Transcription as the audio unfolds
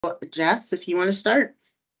Jess, if you want to start.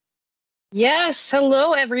 Yes,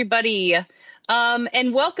 hello everybody.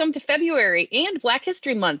 And welcome to February and Black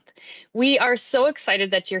History Month. We are so excited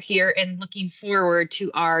that you're here and looking forward to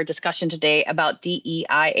our discussion today about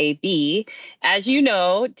DEIAB. As you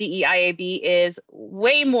know, DEIAB is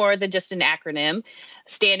way more than just an acronym,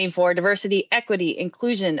 standing for Diversity, Equity,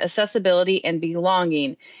 Inclusion, Accessibility, and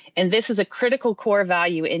Belonging. And this is a critical core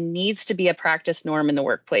value and needs to be a practice norm in the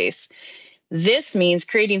workplace. This means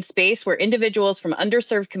creating space where individuals from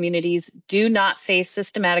underserved communities do not face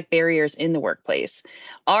systematic barriers in the workplace.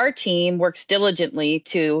 Our team works diligently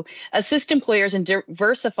to assist employers in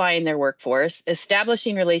diversifying their workforce,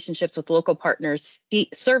 establishing relationships with local partners,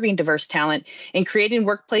 serving diverse talent, and creating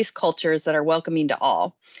workplace cultures that are welcoming to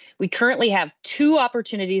all. We currently have 2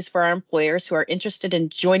 opportunities for our employers who are interested in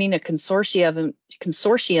joining a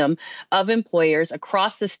consortium of employers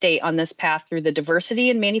across the state on this path through the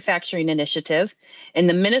Diversity in Manufacturing Initiative and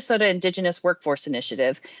the Minnesota Indigenous Workforce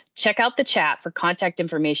Initiative. Check out the chat for contact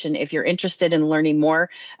information if you're interested in learning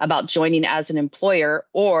more about joining as an employer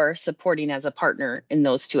or supporting as a partner in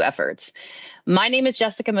those 2 efforts. My name is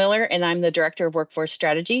Jessica Miller, and I'm the Director of Workforce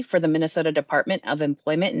Strategy for the Minnesota Department of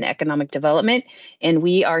Employment and Economic Development, and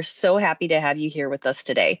we are so happy to have you here with us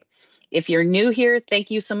today. If you're new here,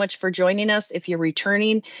 thank you so much for joining us. If you're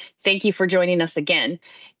returning, thank you for joining us again.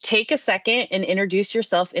 Take a second and introduce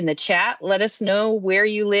yourself in the chat. Let us know where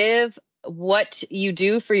you live, what you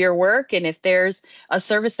do for your work, and if there's a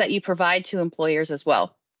service that you provide to employers as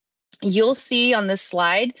well. You'll see on this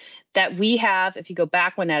slide that we have, if you go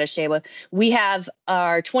back one at Shewa, we have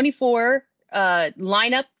our 24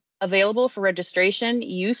 lineup available for registration.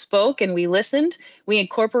 You spoke and we listened. We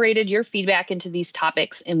incorporated your feedback into these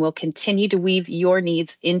topics and will continue to weave your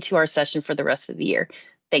needs into our session for the rest of the year.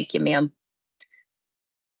 Thank you, ma'am.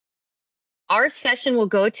 Our session will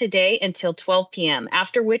go today until 12 p.m.,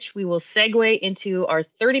 after which we will segue into our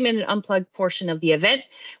 30-minute unplugged portion of the event,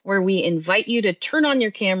 where we invite you to turn on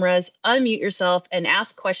your cameras, unmute yourself, and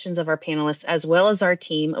ask questions of our panelists, as well as our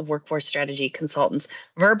team of workforce strategy consultants,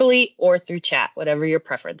 verbally or through chat, whatever your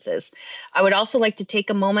preference is. I would also like to take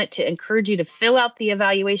a moment to encourage you to fill out the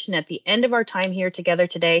evaluation at the end of our time here together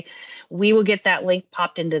today. We will get that link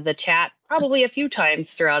popped into the chat probably a few times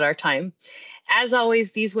throughout our time. As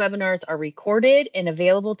always, these webinars are recorded and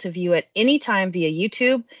available to view at any time via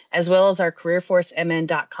YouTube, as well as our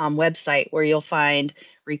careerforcemn.com website, where you'll find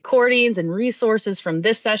recordings and resources from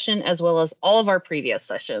this session, as well as all of our previous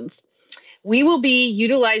sessions. We will be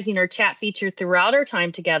utilizing our chat feature throughout our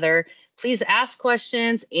time together. Please ask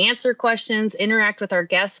questions, answer questions, interact with our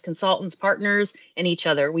guests, consultants, partners, and each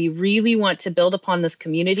other. We really want to build upon this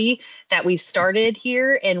community that we've started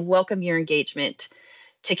here and welcome your engagement.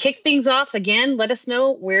 To kick things off, again, let us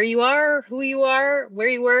know where you are, who you are, where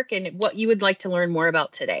you work, and what you would like to learn more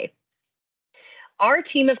about today. Our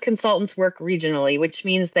team of consultants work regionally, which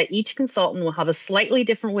means that each consultant will have a slightly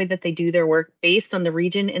different way that they do their work based on the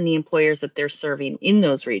region and the employers that they're serving in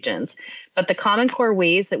those regions. But the common core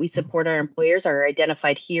ways that we support our employers are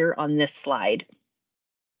identified here on this slide.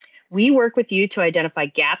 We work with you to identify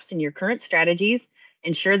gaps in your current strategies,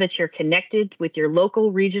 ensure that you're connected with your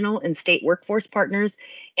local, regional, and state workforce partners,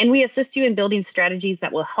 and we assist you in building strategies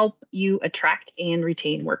that will help you attract and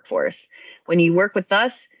retain workforce. When you work with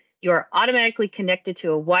us, you are automatically connected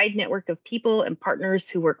to a wide network of people and partners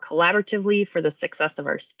who work collaboratively for the success of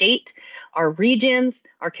our state, our regions,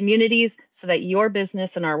 our communities, so that your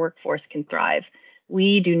business and our workforce can thrive.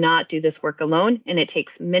 We do not do this work alone, and it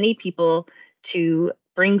takes many people to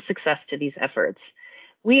bring success to these efforts.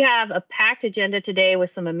 We have a packed agenda today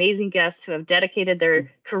with some amazing guests who have dedicated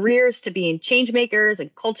their careers to being change makers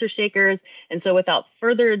and culture shakers. And so without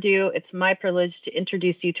further ado, it's my privilege to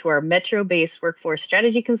introduce you to our Metro-based workforce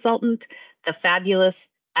strategy consultant, the fabulous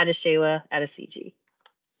Adeshewa Adesiji.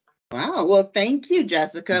 Wow. Well, thank you,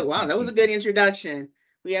 Jessica. Wow, that was a good introduction.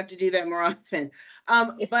 We have to do that more often.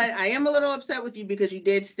 But I am a little upset with you because you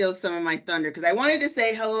did steal some of my thunder, because I wanted to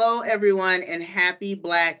say hello, everyone, and happy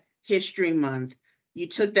Black History Month. You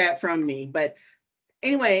took that from me. But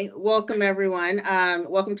anyway, welcome, everyone.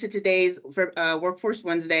 Welcome to today's Workforce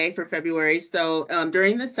Wednesday for February. So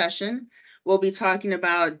during this session, we'll be talking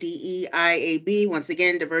about DEIAB, once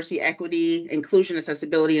again, diversity, equity, inclusion,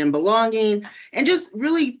 accessibility, and belonging, and just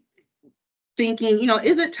really thinking,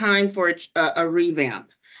 is it time for a revamp?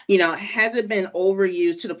 Has it been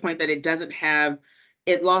overused to the point that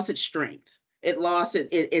it lost its strength? It lost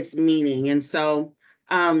its meaning. And so,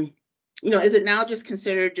 is it now just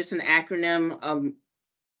considered just an acronym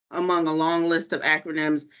among a long list of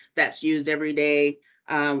acronyms that's used every day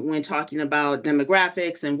when talking about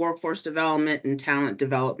demographics and workforce development and talent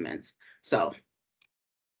development? So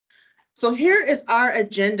So here is our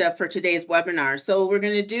agenda for today's webinar. So we're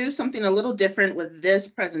going to do something a little different with this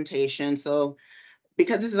presentation. So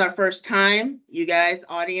because this is our first time, you guys,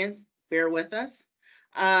 audience, bear with us.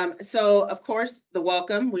 So of course, the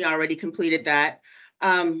welcome, we already completed that.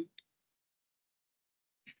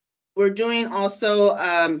 We're doing also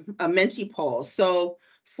a Menti poll. So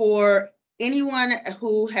for anyone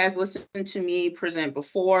who has listened to me present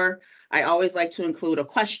before, I always like to include a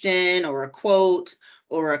question or a quote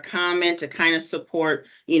or a comment to kind of support,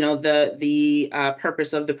 the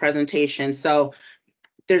purpose of the presentation. So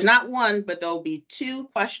there's not one, but there'll be 2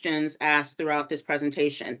 questions asked throughout this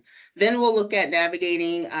presentation. Then we'll look at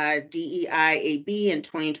navigating DEIAB in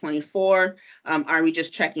 2024. Are we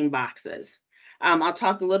just checking boxes? I'll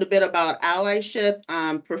talk a little bit about allyship,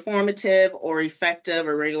 performative or effective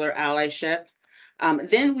or regular allyship.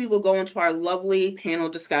 Then we will go into our lovely panel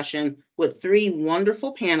discussion with 3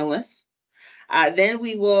 wonderful panelists. Then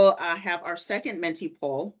we will have our second Menti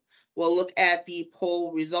poll. We'll look at the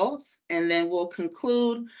poll results, and then we'll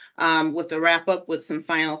conclude with a wrap up with some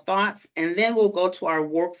final thoughts. And then we'll go to our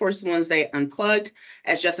Workforce Wednesday Unplugged.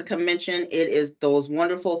 As Jessica mentioned, it is those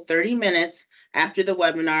wonderful 30 minutes after the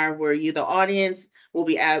webinar where you, the audience, will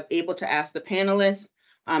be able to ask the panelists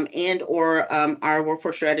and or our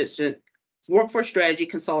workforce strategy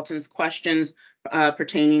consultants questions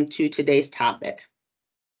pertaining to today's topic.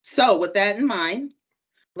 So with that in mind,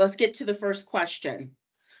 let's get to the first question.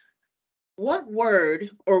 What word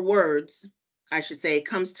or words, I should say,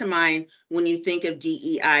 comes to mind when you think of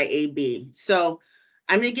DEIAB? So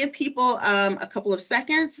I'm going to give people a couple of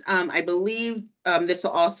seconds. I believe this will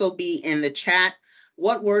also be in the chat.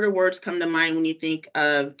 What word or words come to mind when you think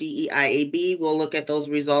of DEIAB? We'll look at those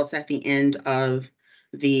results at the end of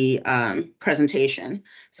the presentation.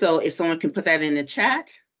 So if someone can put that in the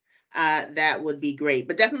chat, that would be great.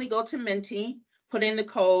 But definitely go to Menti, put in the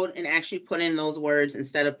code, and actually put in those words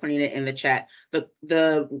instead of putting it in the chat.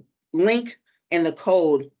 The link and the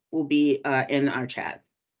code will be in our chat.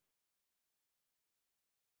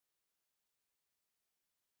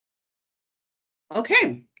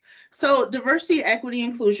 Okay, so diversity, equity,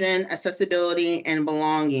 inclusion, accessibility, and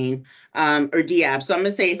belonging, or DEIAB. So I'm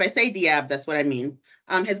going to say, if I say DEIAB, that's what I mean,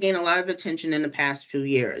 has gained a lot of attention in the past few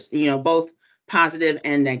years, both positive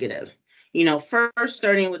and negative. First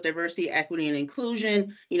starting with diversity, equity, and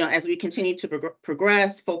inclusion, as we continue to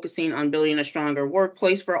progress, focusing on building a stronger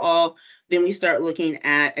workplace for all, then we start looking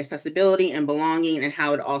at accessibility and belonging and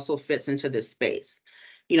how it also fits into this space.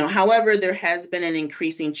 However, there has been an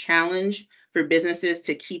increasing challenge for businesses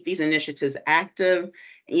to keep these initiatives active,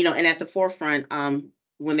 and at the forefront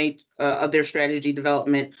when they of their strategy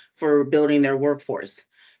development for building their workforce.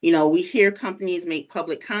 We hear companies make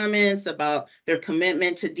public comments about their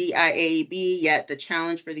commitment to DEIAB, yet the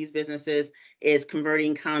challenge for these businesses is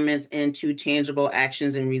converting comments into tangible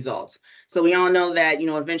actions and results. So we all know that,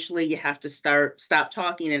 eventually you have to stop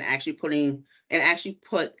talking and actually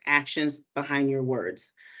put actions behind your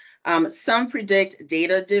words. Some predict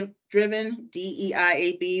data-driven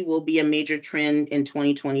DEIAB will be a major trend in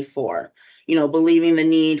 2024, believing the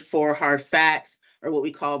need for hard facts or what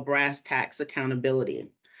we call brass tacks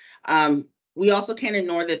accountability. We also can't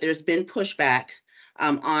ignore that there's been pushback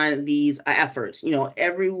on these efforts.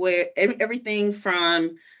 Everywhere, everything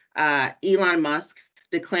from Elon Musk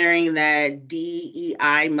declaring that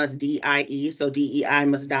DEI must DIE, so DEI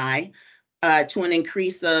must die, to an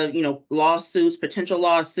increase of potential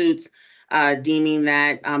lawsuits, deeming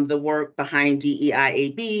that the work behind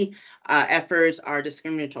DEIAB efforts are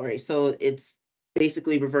discriminatory. So it's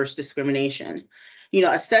basically reverse discrimination.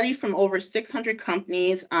 A study from over 600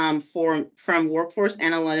 companies from workforce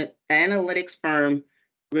analytics firm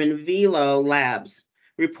Renvelo Labs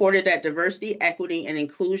reported that diversity, equity, and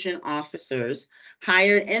inclusion officers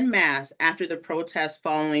hired en masse after the protests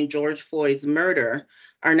following George Floyd's murder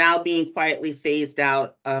are now being quietly phased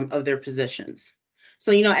out of their positions.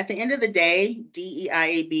 So, at the end of the day,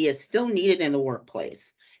 DEIAB is still needed in the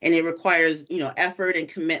workplace, and it requires, effort and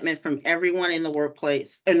commitment from everyone in the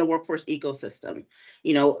workplace, in the workforce ecosystem.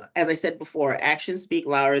 As I said before, actions speak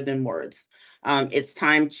louder than words. It's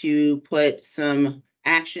time to put some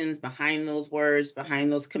actions behind those words,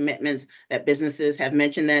 behind those commitments that businesses have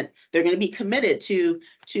mentioned that they're going to be committed to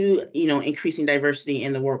increasing diversity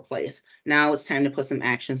in the workplace. Now it's time to put some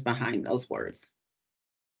actions behind those words.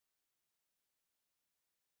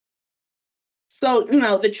 So,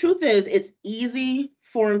 the truth is it's easy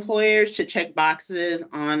for employers to check boxes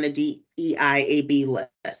on the DEIAB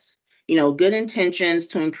list. Good intentions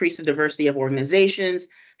to increase the diversity of organizations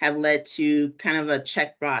have led to kind of a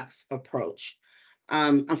checkbox approach.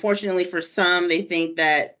 Unfortunately, for some, they think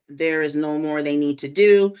that there is no more they need to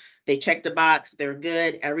do. They check the box, they're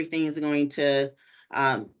good, everything is going to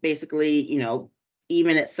basically,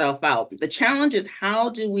 even itself out. The challenge is, how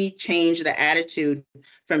do we change the attitude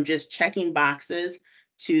from just checking boxes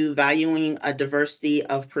to valuing a diversity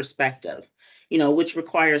of perspective, which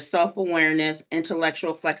requires self-awareness,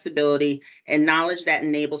 intellectual flexibility, and knowledge that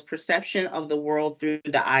enables perception of the world through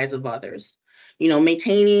the eyes of others.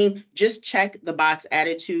 Maintaining just check the box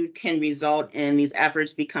attitude can result in these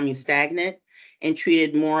efforts becoming stagnant and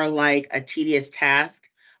treated more like a tedious task,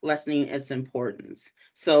 lessening its importance.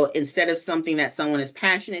 So instead of something that someone is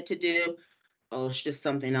passionate to do, oh, it's just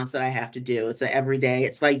something else that I have to do. It's an everyday.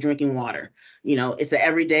 It's like drinking water. It's an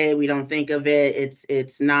everyday. We don't think of it.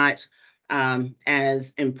 It's not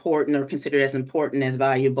as important or considered as important, as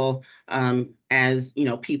valuable as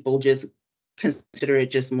people just consider it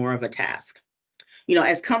just more of a task.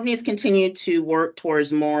 As companies continue to work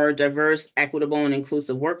towards more diverse, equitable, and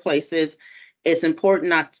inclusive workplaces, it's important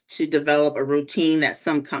not to develop a routine that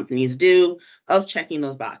some companies do of checking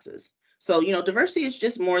those boxes. So, diversity is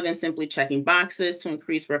just more than simply checking boxes to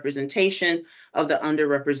increase representation of the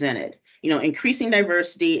underrepresented. Increasing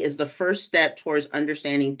diversity is the first step towards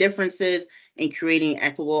understanding differences and creating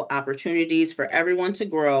equitable opportunities for everyone to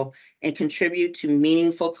grow and contribute to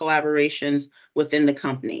meaningful collaborations within the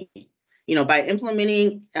company. By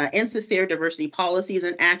implementing insincere diversity policies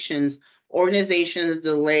and actions, organizations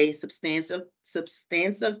delay substantive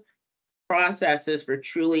processes for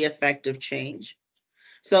truly effective change.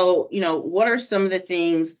 So, what are some of the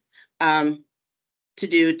things to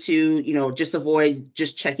do to, just avoid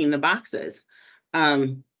just checking the boxes?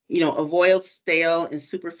 Avoid stale and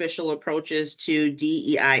superficial approaches to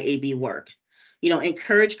DEIAB work.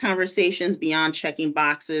 Encourage conversations beyond checking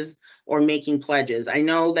boxes or making pledges. I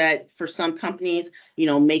know that for some companies,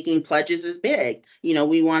 making pledges is big.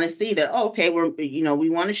 We want to see that, okay, we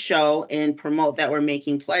want to show and promote that we're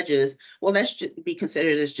making pledges. Well, that should be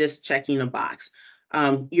considered as just checking a box.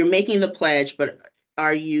 You're making the pledge, but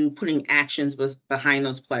are you putting actions behind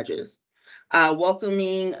those pledges?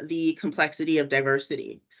 Welcoming the complexity of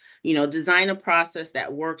diversity. Design a process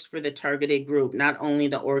that works for the targeted group, not only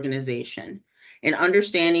the organization. And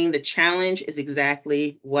understanding the challenge is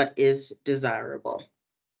exactly what is desirable.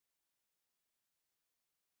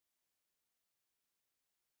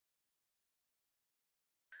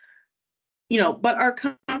 But our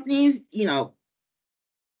companies being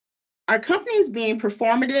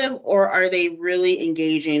performative, or are they really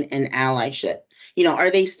engaging in allyship? Are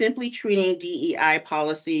they simply treating DEI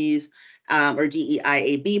policies or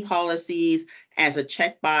DEIAB policies as a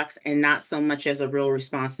checkbox and not so much as a real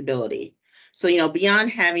responsibility? So, beyond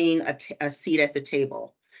having a seat at the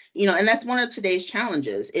table, and that's one of today's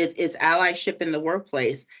challenges. It's allyship in the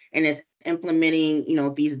workplace, and it's implementing,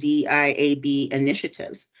 these DEIAB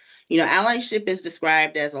initiatives. Allyship is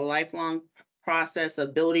described as a lifelong process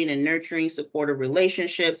of building and nurturing supportive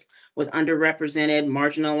relationships with underrepresented,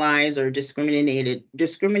 marginalized, or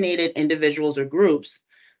discriminated individuals or groups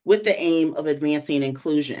with the aim of advancing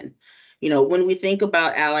inclusion. When we think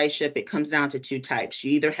about allyship, it comes down to two types.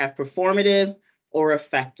 You either have performative or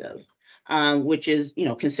effective, which is,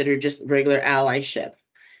 considered just regular allyship.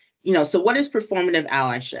 So what is performative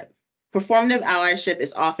allyship? Performative allyship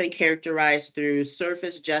is often characterized through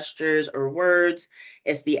surface gestures or words.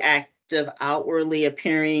 It's the act of outwardly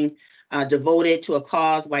appearing devoted to a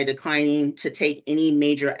cause by declining to take any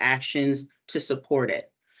major actions to support it.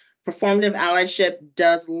 Performative allyship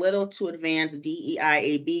does little to advance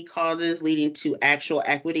DEIAB causes, leading to actual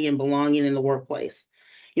equity and belonging in the workplace.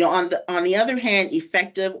 On the other hand,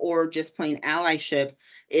 effective or just plain allyship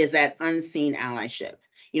is that unseen allyship.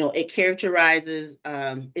 It's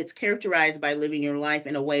characterized by living your life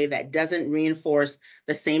in a way that doesn't reinforce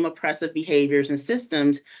the same oppressive behaviors and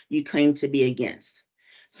systems you claim to be against.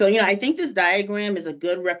 So, I think this diagram is a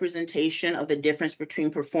good representation of the difference between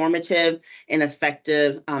performative and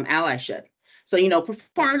effective allyship. So,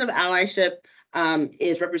 performative allyship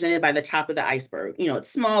is represented by the top of the iceberg.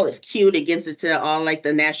 It's small, it's cute, it gets into all like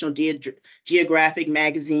the National Geographic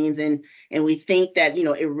magazines, and we think that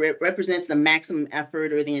it represents the maximum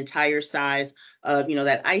effort or the entire size of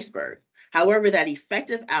that iceberg. However, that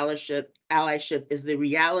effective allyship is the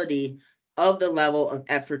reality of the level of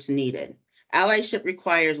efforts needed. Allyship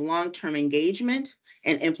requires long-term engagement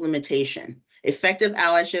and implementation. Effective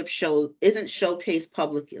allyship isn't showcased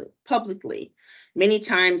publicly. Many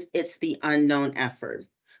times it's the unknown effort.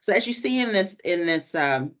 So as you see in this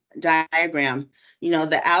diagram,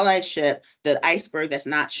 the allyship, the iceberg that's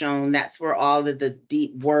not shown, that's where all of the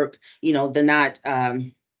deep work, the not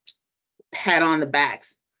pat on the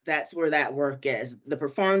backs that's where that work is. The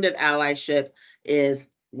performative allyship is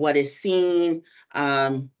what is seen,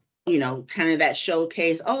 you know, kind of that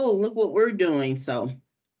showcase. Oh, look what we're doing. So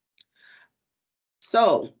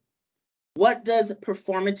what does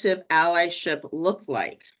performative allyship look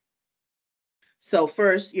like? So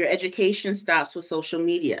first, your education stops with social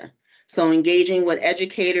media. So engaging with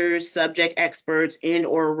educators, subject experts, and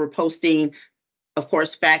or reposting, of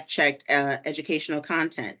course, fact-checked educational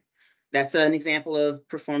content. That's an example of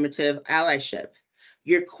performative allyship.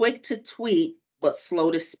 You're quick to tweet, but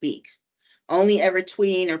slow to speak. Only ever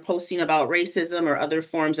tweeting or posting about racism or other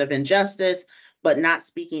forms of injustice, but not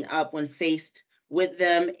speaking up when faced with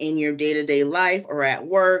them in your day-to-day life or at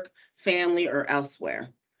work, family, or elsewhere.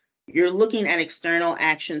 You're looking at external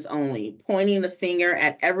actions only, pointing the finger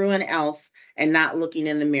at everyone else and not looking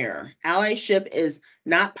in the mirror. Allyship is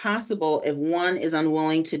not possible if one is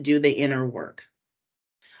unwilling to do the inner work.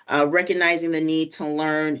 Recognizing the need to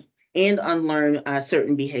learn and unlearn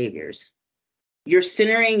certain behaviors. You're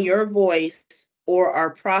centering your voice or are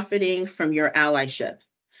profiting from your allyship.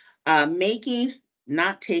 Making,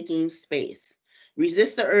 not taking space.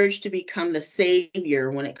 Resist the urge to become the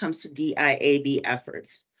savior when it comes to DEIAB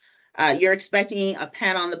efforts. You're expecting a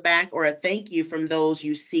pat on the back or a thank you from those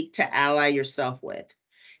you seek to ally yourself with.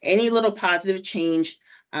 Any little positive change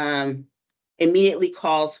immediately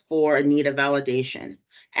calls for a need of validation.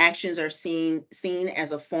 Actions are seen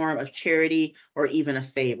as a form of charity or even a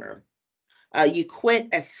favor. You quit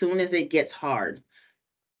as soon as it gets hard.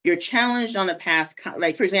 You're challenged on a past,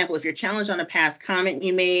 like for example, if you're challenged on a past comment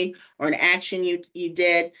you made or an action you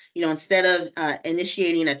did, you know, instead of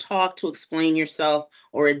initiating a talk to explain yourself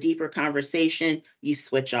or a deeper conversation, you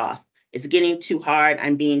switch off. It's getting too hard.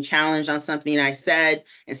 I'm being challenged on something I said.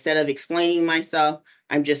 Instead of explaining myself,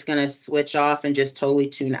 I'm just going to switch off and just totally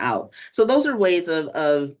tune out. So those are ways of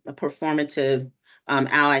performative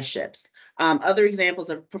allyships. Other examples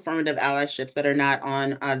of performative allyships that are not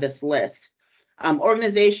on this list.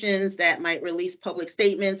 Organizations that might release public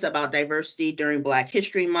statements about diversity during Black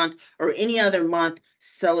History Month or any other month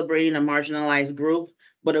celebrating a marginalized group,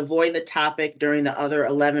 but avoid the topic during the other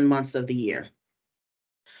 11 months of the year.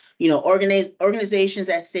 You know, organizations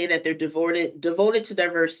that say that they're devoted to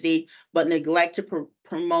diversity, but neglect to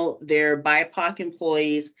promote their BIPOC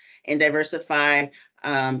employees and diversify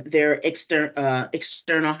their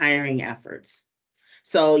external hiring efforts.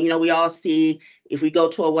 So, you know, we all see if we go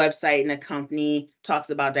to a website and a company talks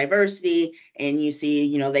about diversity and you see,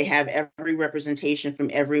 you know, they have every representation from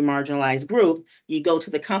every marginalized group, you go to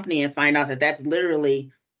the company and find out that that's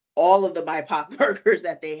literally all of the BIPOC workers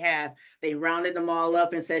that they have. They rounded them all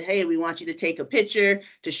up and said, hey, we want you to take a picture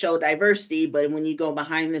to show diversity. But when you go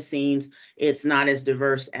behind the scenes, it's not as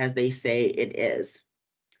diverse as they say it is.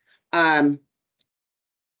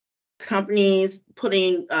 Companies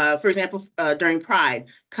putting, for example, during Pride,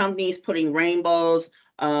 companies putting rainbows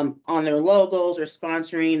on their logos or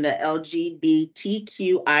sponsoring the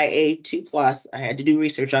LGBTQIA2+. I had to do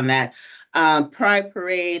research on that. Pride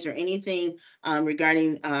parades or anything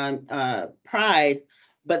regarding Pride,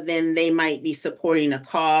 but then they might be supporting a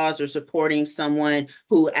cause or supporting someone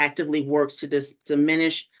who actively works to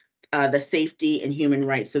diminish the safety and human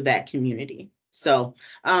rights of that community. So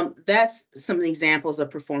that's some examples of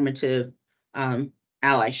performative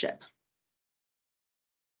allyship.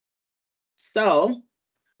 So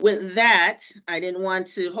with that, I didn't want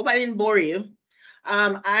to, hope I didn't bore you.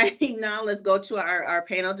 Now let's go to our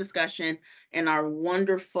panel discussion and our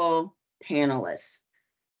wonderful panelists.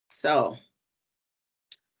 So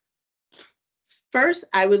first,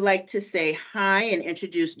 I would like to say hi and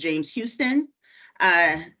introduce James Houston.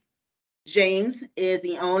 James is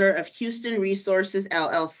the owner of Houston Resources,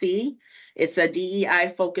 LLC. It's a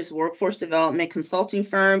DEI-focused workforce development consulting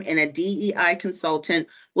firm and a DEI consultant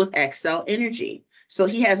with Xcel Energy. So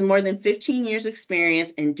he has more than 15 years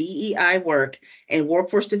experience in DEI work and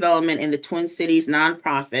workforce development in the Twin Cities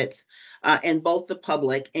nonprofits in both the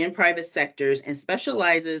public and private sectors, and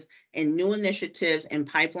specializes in new initiatives and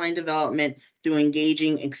pipeline development through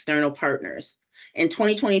engaging external partners. In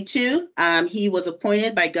 2022, he was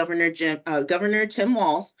appointed by Governor Tim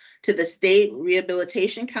Walz to the State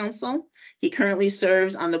Rehabilitation Council. He currently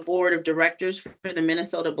serves on the board of directors for the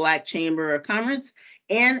Minnesota Black Chamber of Commerce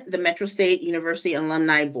and the Metro State University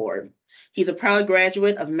Alumni Board. He's a proud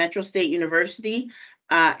graduate of Metro State University,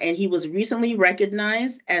 and he was recently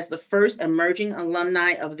recognized as the first Emerging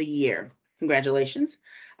Alumni of the Year. Congratulations.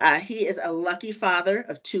 He is a lucky father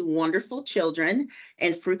of 2 wonderful children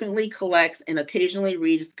and frequently collects and occasionally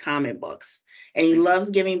reads comic books. And he loves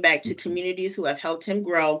giving back to communities who have helped him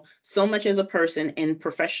grow so much as a person and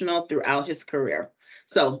professional throughout his career.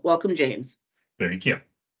 So welcome, James. Thank you.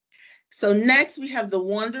 So next we have the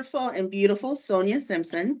wonderful and beautiful Sonia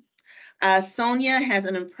Simpson. Sonia has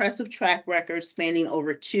an impressive track record spanning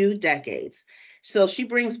over 2 decades. So she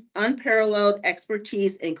brings unparalleled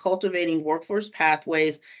expertise in cultivating workforce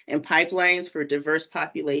pathways and pipelines for diverse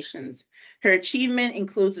populations. Her achievement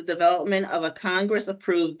includes the development of a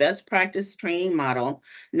Congress-approved best practice training model,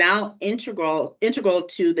 now integral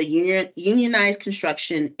to the unionized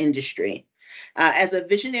construction industry. As a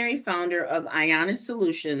visionary founder of Ionis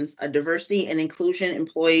Solutions, a diversity and inclusion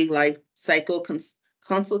employee life cycle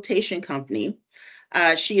consultation company,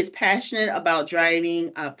 she is passionate about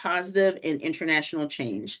driving positive and international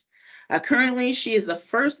change. Currently, she is the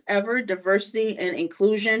first ever diversity and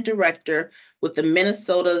inclusion director with the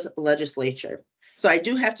Minnesota's legislature. So I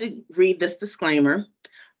do have to read this disclaimer.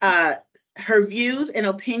 Her views and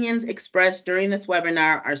opinions expressed during this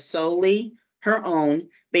webinar are solely her own,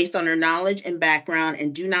 based on her knowledge and background,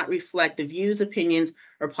 and do not reflect the views, opinions,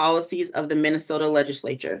 or policies of the Minnesota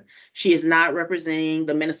legislature. She is not representing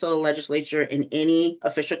the Minnesota legislature in any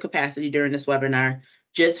official capacity during this webinar,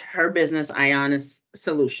 just her business, Ionis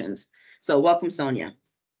Solutions. So welcome, Sonia.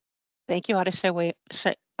 Thank you, Adeshewa,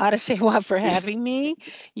 for having me.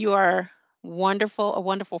 You are wonderful, a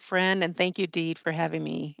wonderful friend, and thank you, Dee, for having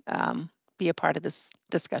me be a part of this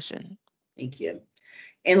discussion. Thank you.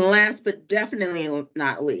 And last but definitely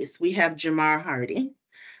not least, we have Jamar Hardy.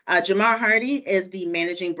 Jamar Hardy is the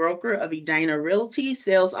managing broker of Edina Realty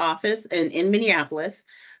sales office in Minneapolis.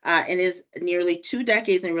 In his nearly 2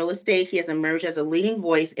 decades in real estate, he has emerged as a leading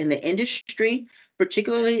voice in the industry,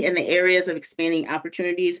 particularly in the areas of expanding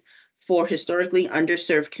opportunities for historically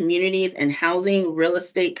underserved communities and housing, real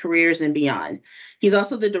estate, careers, and beyond. He's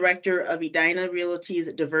also the director of Edina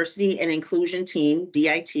Realty's Diversity and Inclusion Team,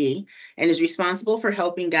 DIT, and is responsible for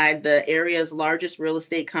helping guide the area's largest real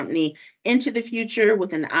estate company into the future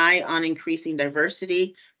with an eye on increasing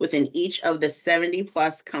diversity within each of the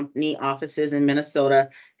 70+ company offices in Minnesota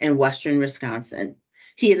and Western Wisconsin.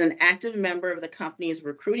 He is an active member of the company's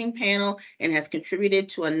recruiting panel and has contributed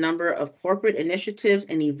to a number of corporate initiatives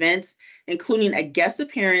and events, including a guest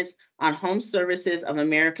appearance on Home Services of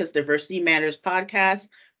America's Diversity Matters podcast,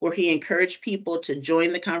 where he encouraged people to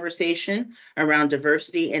join the conversation around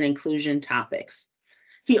diversity and inclusion topics.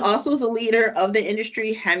 He also is a leader of the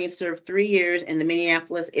industry, having served 3 years in the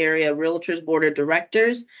Minneapolis Area Realtors Board of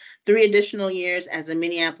Directors, 3 additional years as a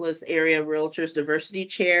Minneapolis Area Realtors Diversity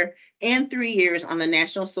Chair, and 3 years on the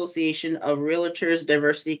National Association of Realtors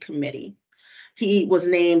Diversity Committee. He was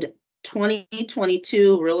named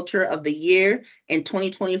 2022 Realtor of the Year and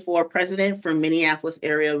 2024 President for Minneapolis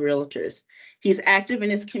Area Realtors. He's active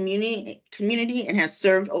in his community and has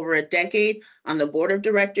served over a decade on the board of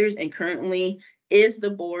directors and currently is the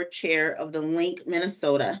board chair of the Link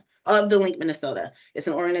Minnesota. It's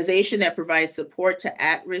an organization that provides support to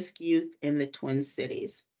at-risk youth in the Twin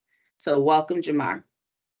Cities. So welcome, Jamar.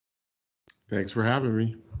 Thanks for having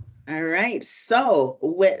me. All right, so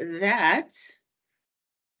with that,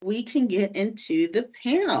 we can get into the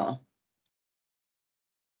panel.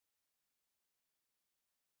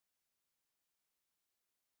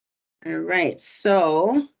 All right,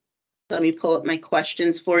 so let me pull up my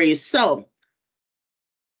questions for you. So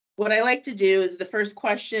what I like to do is the first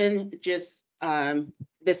question, just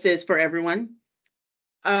this is for everyone.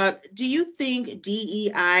 Do you think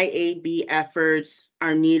DEIAB efforts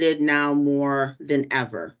are needed now more than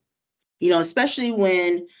ever? Especially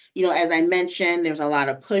when, as I mentioned, there's a lot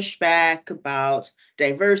of pushback about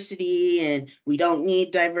diversity and we don't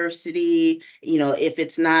need diversity. If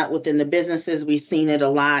it's not within the businesses, we've seen it a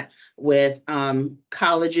lot with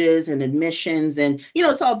colleges and admissions, and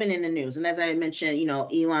it's all been in the news. And as I mentioned,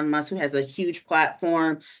 Elon Musk, who has a huge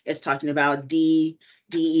platform, is talking about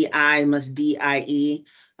DEI must DIE.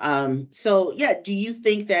 So yeah, do you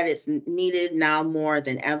think that it's needed now more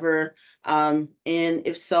than ever? And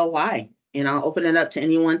if so, why? And I'll open it up to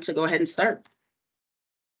anyone to go ahead and start.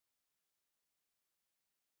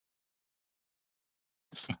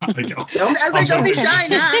 Don't be shy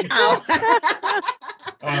now.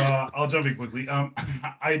 I'll jump in quickly.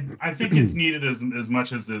 I think it's needed as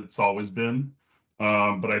much as it's always been.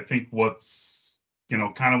 But I think what's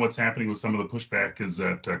happening with some of the pushback is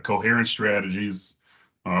that coherent strategies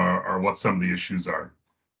are what some of the issues are.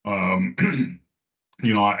 I've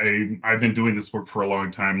been doing this work for a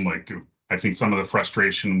long time. Like, I think some of the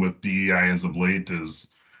frustration with DEI as of late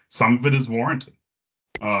is some of it is warranted.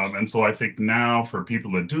 And so I think now for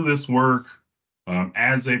people that do this work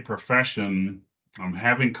as a profession,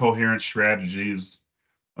 having coherent strategies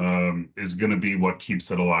is going to be what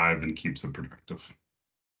keeps it alive and keeps it productive.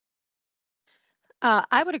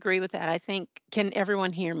 I would agree with that. I think, can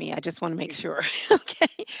everyone hear me? I just want to make sure. Okay.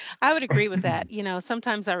 I would agree with that.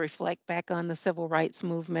 Sometimes I reflect back on the civil rights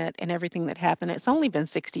movement and everything that happened. It's only been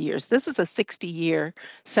 60 years. This is a 60-year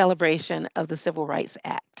celebration of the Civil Rights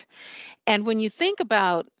Act. And when you think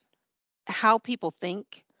about how people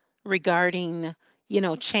think regarding,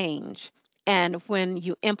 change, and when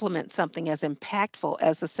you implement something as impactful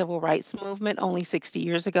as the civil rights movement only 60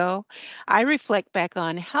 years ago, I reflect back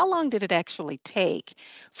on how long did it actually take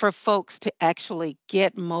for folks to actually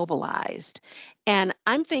get mobilized. And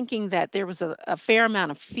I'm thinking that there was a fair amount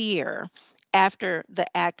of fear after the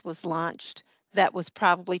act was launched that was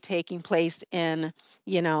probably taking place in,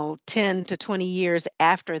 10 to 20 years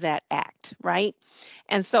after that act, right?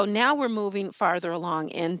 And so now we're moving farther along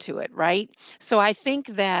into it, right? So I think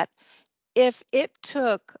that if it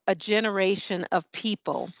took a generation of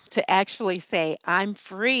people to actually say, I'm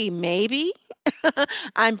free, maybe,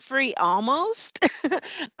 I'm free almost,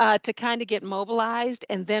 to kind of get mobilized,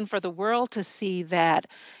 and then for the world to see that,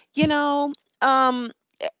 you know, um,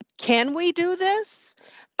 can we do this?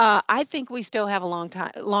 I think we still have a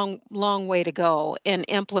long way to go in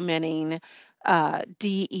implementing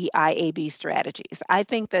DEIAB strategies. I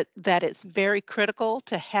think that it's very critical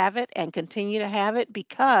to have it and continue to have it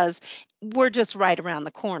because we're just right around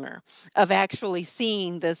the corner of actually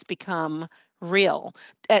seeing this become real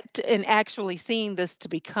and actually seeing this to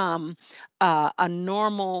become a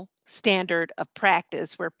normal standard of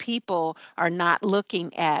practice where people are not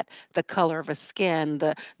looking at the color of a skin,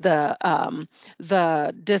 the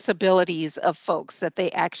disabilities of folks, that they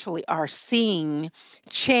actually are seeing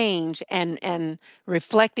change and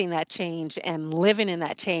reflecting that change and living in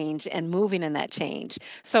that change and moving in that change.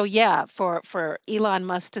 So yeah, for Elon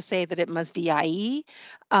Musk to say that it must DIE,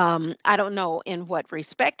 I don't know in what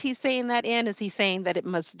respect he's saying that in. Is he saying that it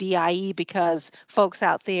must DIE because folks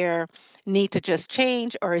out there need to just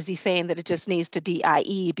change, or is he saying that it just needs to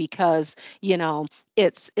DIE because,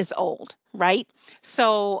 it's old, right?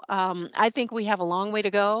 So I think we have a long way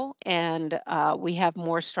to go, and we have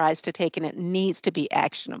more strides to take, and it needs to be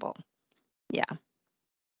actionable. Yeah.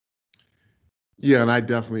 Yeah, and I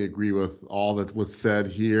definitely agree with all that was said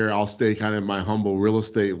here. I'll stay kind of in my humble real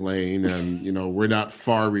estate lane, and we're not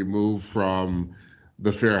far removed from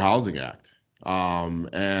the Fair Housing Act.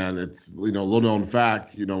 And it's little known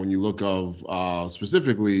fact. When you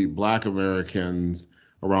specifically Black Americans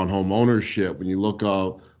around home ownership, when you look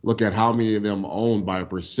at how many of them owned by a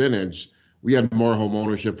percentage, we had more home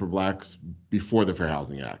ownership for Blacks before the Fair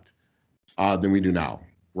Housing Act than we do now,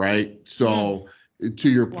 right? So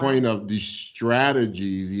to your point of the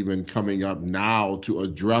strategies even coming up now to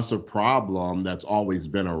address a problem that's always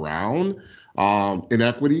been around,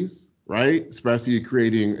 inequities, right? Especially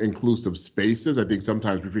creating inclusive spaces. I think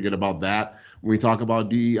sometimes we forget about that when we talk about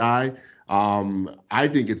DEI. I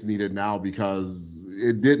think it's needed now because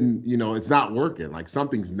it didn't, it's not working. Like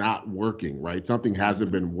something's not working, right? Something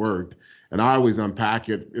hasn't been worked. And I always unpack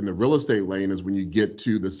it in the real estate lane is when you get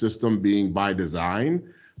to the system being by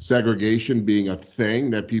design, segregation being a thing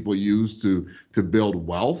that people use to build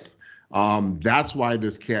wealth. That's why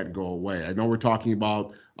this can't go away. I know we're talking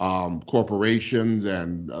about corporations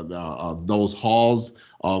and those halls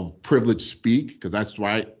of privilege speak, because that's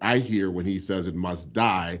why I hear when he says it must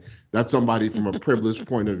die. That's somebody from a privileged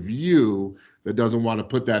point of view that doesn't want to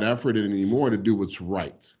put that effort in anymore to do what's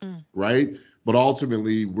right, right? But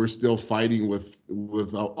ultimately, we're still fighting with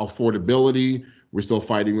affordability. We're still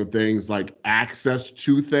fighting with things like access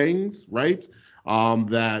to things, right?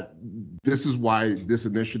 That this is why this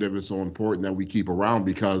initiative is so important that we keep around,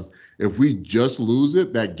 because if we just lose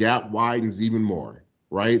it, that gap widens even more,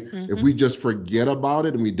 right? If we just forget about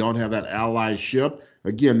it and we don't have that allyship,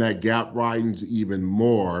 again, that gap widens even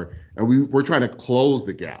more. And we're trying to close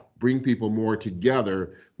the gap, bring people more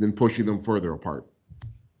together than pushing them further apart.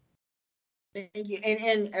 Thank you.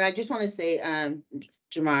 And I just want to say,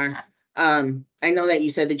 Jamar, I know that you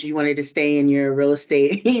said that you wanted to stay in your real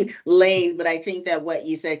estate lane, but I think that what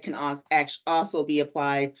you said can also be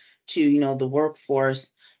applied to, the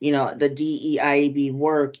workforce. The DEIAB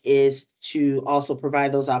work is to also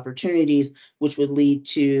provide those opportunities, which would lead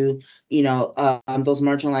to, those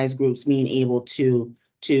marginalized groups being able to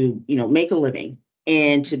make a living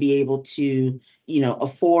and to be able to,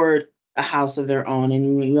 afford a house of their own.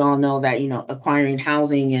 And we all know that, acquiring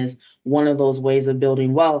housing is one of those ways of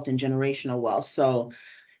building wealth and generational wealth. So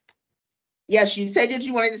yes, you said that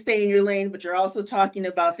you wanted to stay in your lane, but you're also talking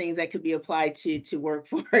about things that could be applied to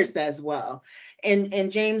workforce as well.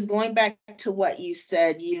 And James, going back to what you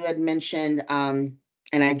said, you had mentioned, and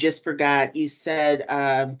I just forgot, you said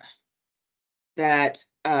that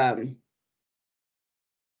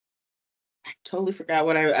totally forgot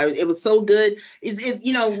what it was so good. Is it,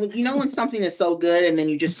 when something is so good and then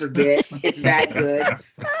you just forget it's that good.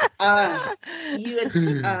 You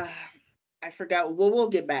had, I forgot. Well, we'll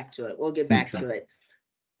get back to it. We'll get back to it.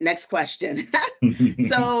 Next question.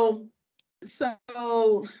 So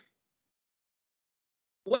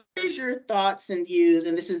what is your thoughts and views?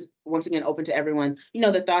 And this is once again open to everyone.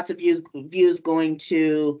 The thoughts and views going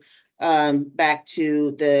to back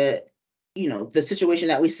to the the situation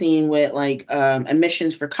that we've seen with like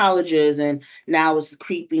admissions for colleges, and now it's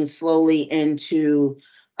creeping slowly into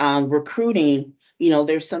recruiting.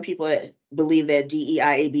 There's some people that believe that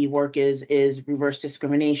DEIAB work is reverse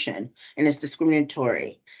discrimination and it's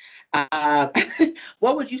discriminatory.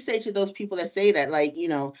 What would you say to those people that say that, like,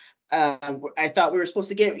 I thought we were supposed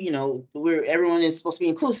to get, everyone is supposed to be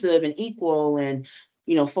inclusive and equal, and,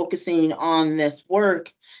 focusing on this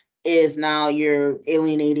work is now you're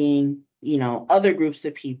alienating, other groups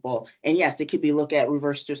of people. And yes, it could be looked at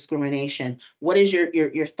reverse discrimination. What is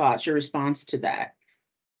your thoughts, your response to that?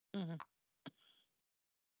 Mhm.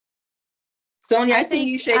 Sonia, I see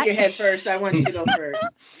you shake your head first. I want you to go first.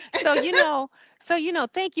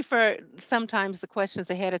 Thank you for sometimes the questions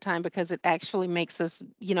ahead of time, because it actually makes us,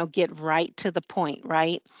 get right to the point,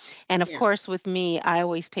 right? And of Yeah. course, with me, I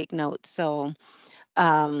always take notes. So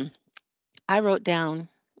I wrote down,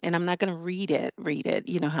 and I'm not going to read it,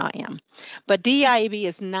 you know how I am. But DEIB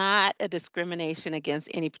is not a discrimination against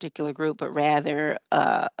any particular group, but rather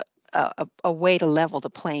a way to level the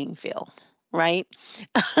playing field, right?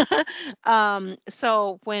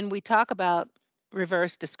 So when we talk about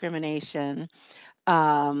reverse discrimination,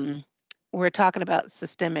 we're talking about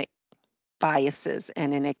systemic biases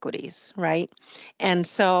and inequities, right? And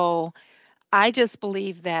so I just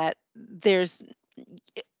believe that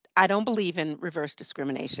I don't believe in reverse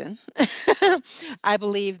discrimination. I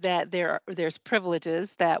believe that there's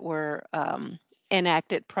privileges that were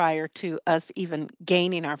enacted prior to us even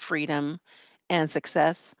gaining our freedom and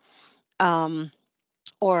success,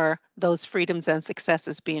 or those freedoms and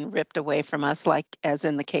successes being ripped away from us, like as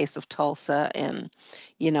in the case of Tulsa and,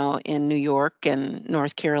 in New York and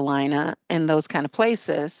North Carolina and those kind of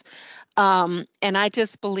places. And I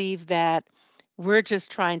just believe that we're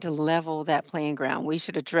just trying to level that playing ground. We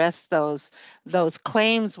should address those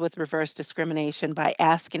claims with reverse discrimination by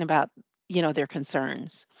asking about, their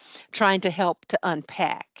concerns, trying to help to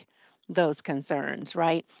unpack those concerns,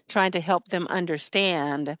 right? Trying to help them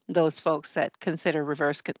understand, those folks that consider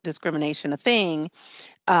reverse discrimination a thing,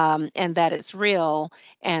 and that it's real.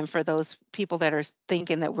 And for those people that are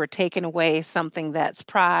thinking that we're taking away something that's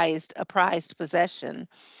a prized possession,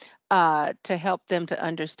 to help them to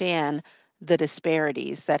understand the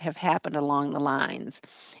disparities that have happened along the lines,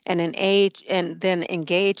 and then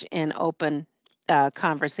engage in open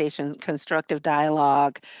conversation, constructive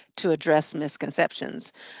dialogue to address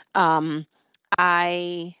misconceptions.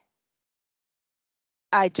 I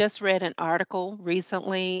I just read an article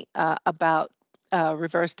recently about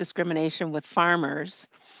reverse discrimination with farmers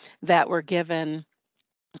that were given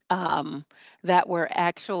that were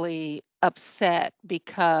actually upset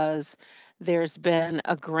because there's been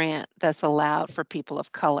a grant that's allowed for people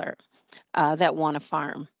of color that want to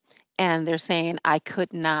farm. And they're saying, I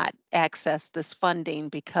could not access this funding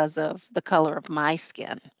because of the color of my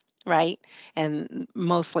skin, right? And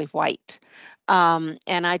mostly white. And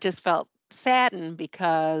I just felt saddened,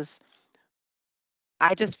 because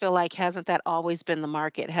I just feel like, hasn't that always been the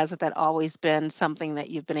market? Hasn't that always been something that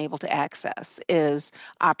you've been able to access, is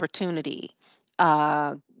opportunity,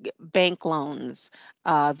 bank loans,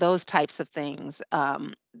 those types of things,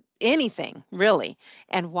 anything really.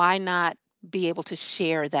 And why not be able to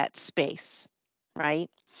share that space, right?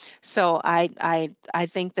 So I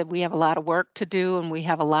think that we have a lot of work to do, and we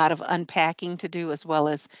have a lot of unpacking to do, as well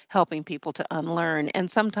as helping people to unlearn. And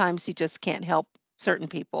sometimes you just can't help certain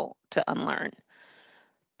people to unlearn.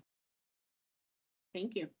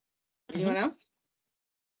 Thank you. Anyone else?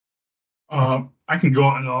 I can go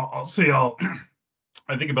on. I'll say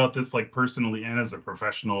I think about this like personally and as a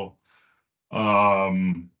professional.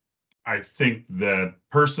 I think that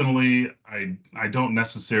personally, I don't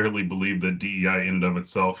necessarily believe that DEI in and of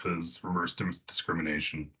itself is reverse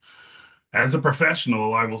discrimination. As a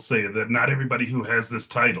professional, I will say that not everybody who has this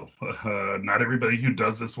title, not everybody who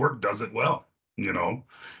does this work does it well,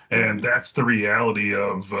 and that's the reality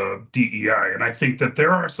of DEI. And I think that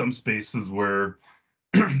there are some spaces where,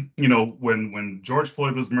 when George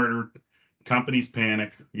Floyd was murdered, companies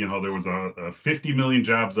panic. There was a 50 million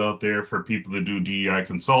jobs out there for people to do DEI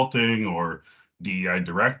consulting or DEI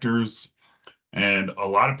directors. And a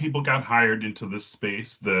lot of people got hired into this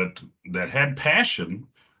space that had passion,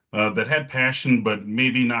 that had passion, but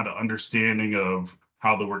maybe not an understanding of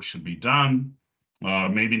how the work should be done,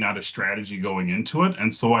 maybe not a strategy going into it.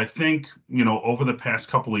 And so I think, over the past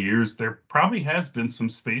couple of years, there probably has been some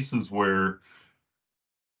spaces where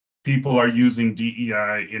people are using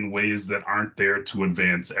DEI in ways that aren't there to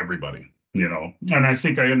advance everybody. And I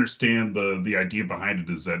think I understand the idea behind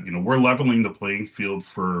it is that, we're leveling the playing field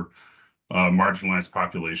for marginalized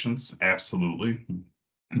populations, absolutely.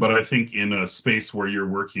 But I think in a space where you're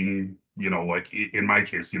working, like in my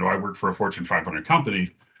case, I work for a Fortune 500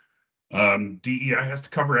 company. DEI has to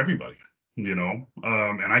cover everybody,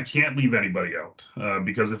 and I can't leave anybody out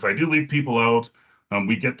because if I do leave people out,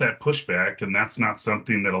 we get that pushback, and that's not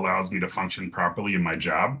something that allows me to function properly in my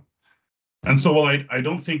job. And so, while I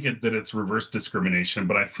don't think that it's reverse discrimination,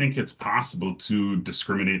 but I think it's possible to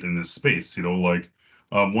discriminate in this space. Like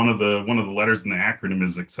one of the letters in the acronym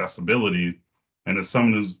is accessibility. And as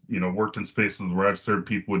someone who's worked in spaces where I've served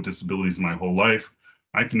people with disabilities my whole life,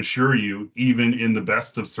 I can assure you, even in the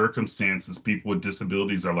best of circumstances, people with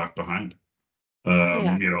disabilities are left behind.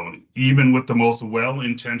 Yeah. Even with the most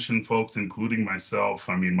well-intentioned folks, including myself,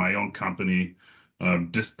 I mean, my own company,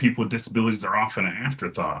 just people with disabilities are often an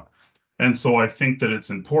afterthought. And so I think that it's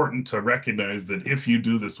important to recognize that if you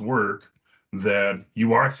do this work, that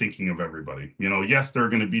you are thinking of everybody. Yes, there are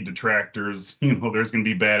going to be detractors, there's going to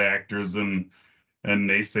be bad actors and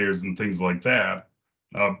naysayers and things like that.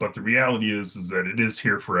 But the reality is that it is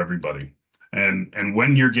here for everybody. And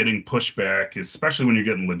when you're getting pushback, especially when you're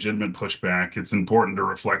getting legitimate pushback, it's important to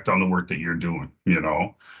reflect on the work that you're doing,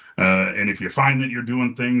 and if you find that you're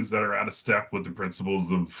doing things that are out of step with the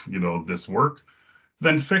principles of, this work,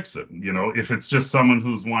 then fix it. If it's just someone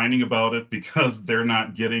who's whining about it because they're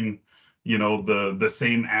not getting, the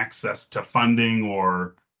same access to funding,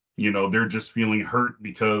 or, they're just feeling hurt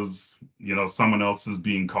because, someone else is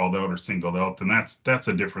being called out or singled out, then that's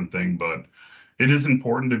a different thing. But it is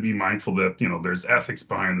important to be mindful that, there's ethics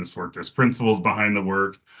behind this work, there's principles behind the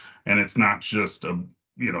work, and it's not just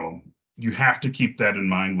you have to keep that in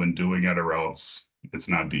mind when doing it, or else it's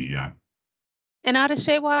not DEI. And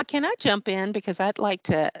Adeshewa, can I jump in because I'd like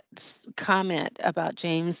to comment about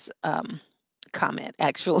James' comment,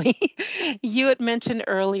 actually. You had mentioned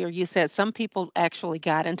earlier, you said some people actually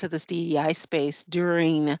got into this DEI space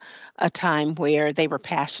during a time where they were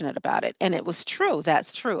passionate about it. And it was true.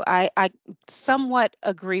 That's true. I somewhat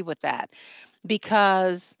agree with that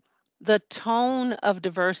because the tone of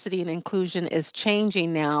diversity and inclusion is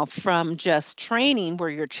changing now from just training where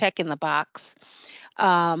you're checking the box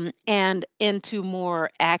and into more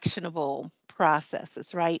actionable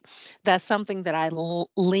processes, right? That's something that I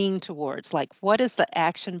lean towards. Like, what is the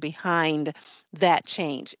action behind that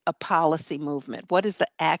change? A policy movement. What is the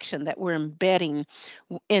action that we're embedding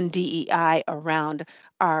in DEI around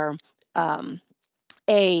our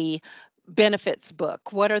a benefits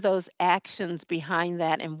book? What are those actions behind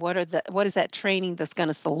that, and what is that training that's going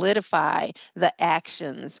to solidify the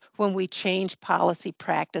actions when we change policy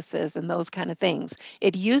practices and those kind of things?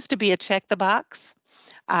 It used to be a check the box.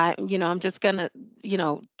 I'm just going to,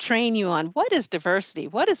 train you on what is diversity,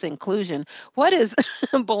 what is inclusion, what is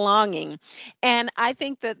belonging. And I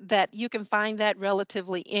think that you can find that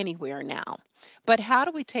relatively anywhere now. But how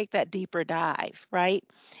do we take that deeper dive, right?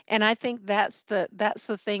 And I think that's the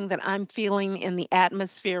thing that I'm feeling in the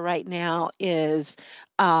atmosphere right now is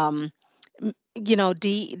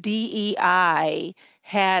DEI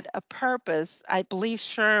had a purpose. I believe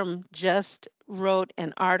Sherm just wrote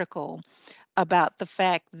an article about the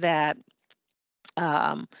fact that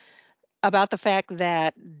um,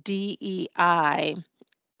 DEI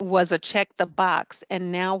was a check the box,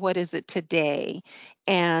 and now what is it today?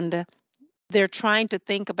 And they're trying to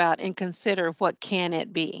think about and consider what can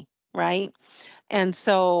it be, right? And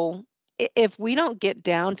so if we don't get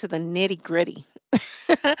down to the nitty gritty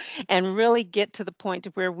and really get to the point to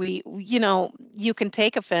where you can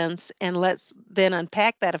take offense and let's then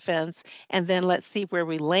unpack that offense and then let's see where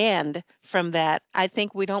we land from that. I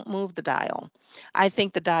think we don't move the dial. I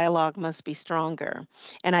think the dialogue must be stronger.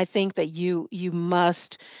 And I think that you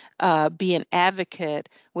must be an advocate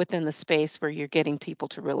within the space where you're getting people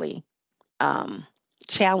to really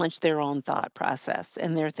challenge their own thought process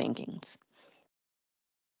and their thinkings.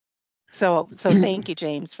 So thank you,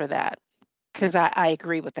 James, for that, because I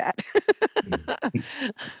agree with that.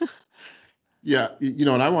 Yeah,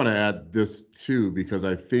 and I want to add this too, because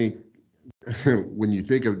I think when you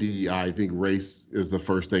think of DEI, I think race is the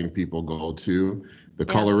first thing people go to. The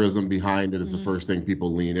Yeah. colorism behind it is the Mhm. first thing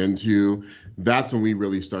people lean into. That's when we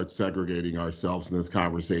really start segregating ourselves in this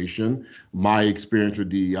conversation. My experience with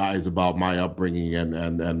DEI is about my upbringing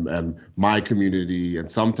and my community, and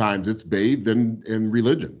sometimes it's bathed in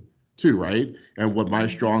religion too, right? And what my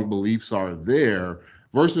strong beliefs are there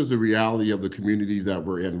versus the reality of the communities that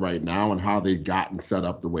we're in right now and how they've gotten set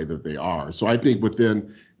up the way that they are. So I think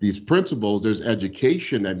within these principles, there's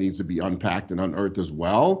education that needs to be unpacked and unearthed as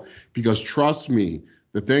well, because trust me,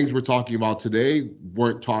 the things we're talking about today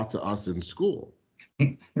weren't taught to us in school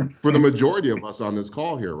for the majority of us on this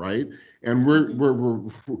call here, right? And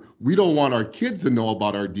we don't want our kids to know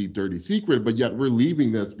about our deep, dirty secret, but yet we're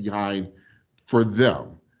leaving this behind for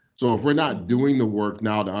them. So if we're not doing the work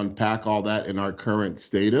now to unpack all that in our current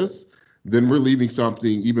status, then we're leaving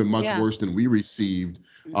something even much Yeah. worse than we received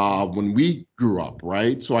when we grew up,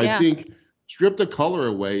 right? So I Yeah. think strip the color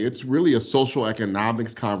away. It's really a social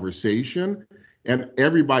economics conversation, and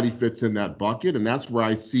everybody fits in that bucket. And that's where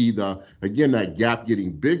I see again, that gap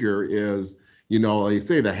getting bigger is, they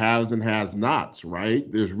say the haves and has-nots,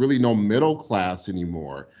 right? There's really no middle class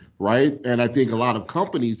anymore, right? And I think a lot of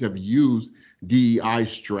companies have used DEI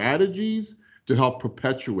strategies to help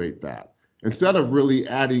perpetuate that instead of really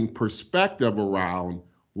adding perspective around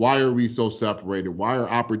why are we so separated? Why are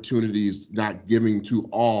opportunities not giving to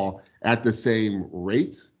all at the same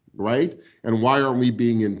rate, right? And why aren't we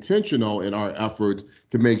being intentional in our efforts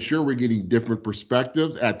to make sure we're getting different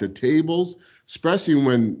perspectives at the tables, especially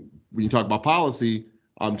when you talk about policy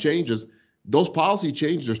changes. Those policy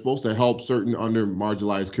changes are supposed to help certain under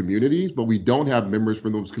marginalized communities, but we don't have members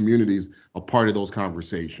from those communities a part of those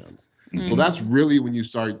conversations. So that's really when you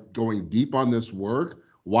start going deep on this work,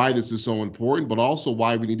 why this is so important, but also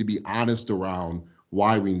why we need to be honest around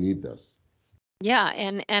why we need this. Yeah,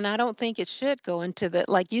 and I don't think it should go into the,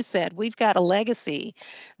 like you said, we've got a legacy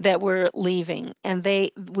that we're leaving, and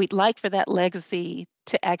we'd like for that legacy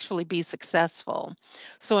to actually be successful.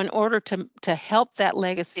 So in order to help that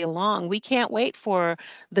legacy along, we can't wait for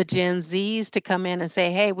the Gen Zs to come in and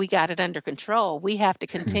say, "Hey, we got it under control." We have to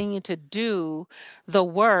continue to do the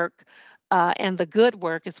work, and the good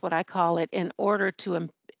work is what I call it, in order to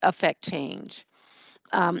affect change.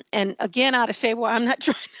 And again, out of Shaywa, I'm not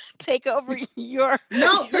trying to take over your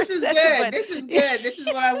No, your this is session, good. but This is good. This is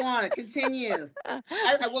what I want. Continue.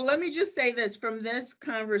 Well, let me just say this. From this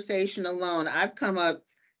conversation alone, I've come up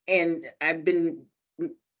and I've been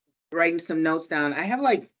writing some notes down. I have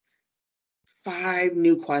like 5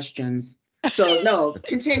 new questions. So no,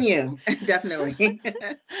 continue. Definitely.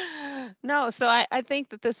 no, so I think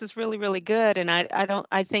that this is really, really good. And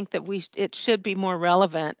I think that it should be more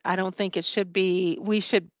relevant. I don't think we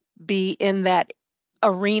should be in that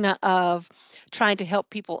arena of trying to help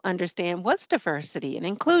people understand what's diversity and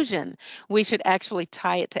inclusion. We should actually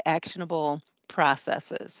tie it to actionable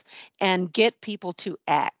processes and get people to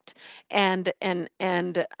act. And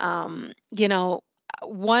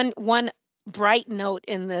one bright note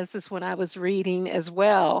in this is when I was reading as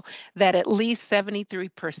well that at least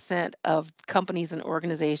 73% of companies and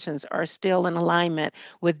organizations are still in alignment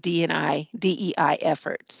with DEI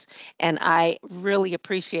efforts. And I really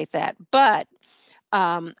appreciate that. But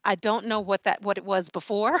I don't know what it was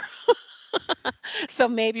before. So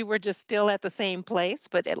maybe we're just still at the same place,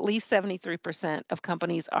 but at least 73% of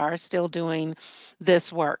companies are still doing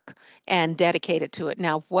this work and dedicated to it.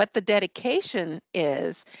 Now, what the dedication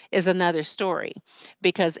is another story,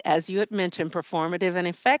 because as you had mentioned, performative and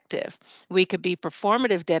effective, we could be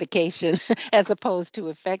performative dedication as opposed to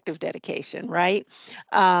effective dedication, right?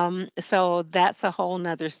 So that's a whole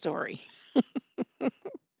nother story.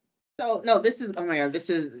 So no, this is, oh my God,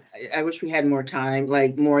 I wish we had more time,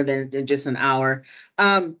 like more than just an hour.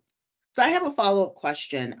 So I have a follow-up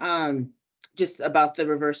question, just about the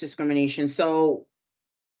reverse discrimination. So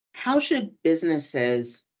how should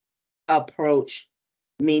businesses approach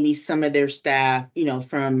maybe some of their staff,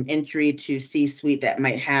 from entry to C-suite that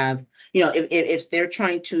might have, if they're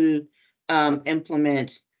trying to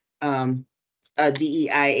implement a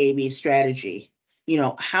DEIAB strategy,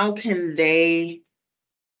 how can they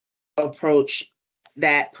approach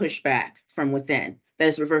that pushback from within? That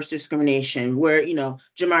is reverse discrimination, where,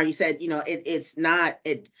 Jamar, you said, it's not,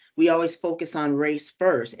 we always focus on race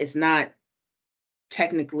first. It's not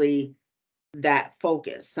technically that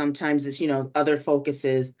focus. Sometimes it's, other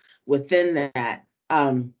focuses within that.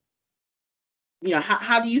 How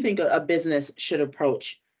do you think a business should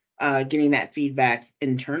approach getting that feedback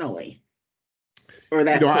internally, or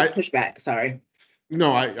that pushback? Sorry.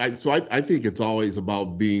 No, I think it's always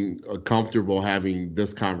about being comfortable having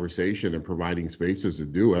this conversation and providing spaces to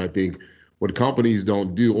do it. I think What companies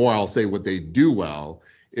don't do, or I'll say what they do well,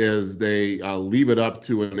 is they leave it up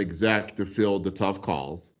to an exec to fill the tough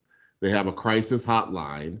calls. They have a crisis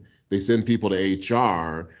hotline. They send people to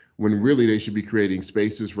HR when really they should be creating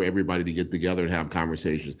spaces for everybody to get together and have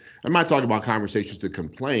conversations. I'm not talking about conversations to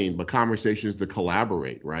complain, but conversations to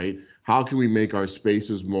collaborate, right? How can we make our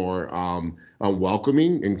spaces more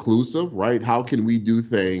welcoming, inclusive, right? How can we do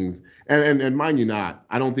things? And mind you not,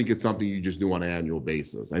 I don't think it's something you just do on an annual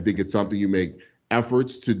basis. I think it's something you make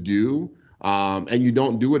efforts to do. And you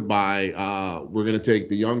don't do it by, we're going to take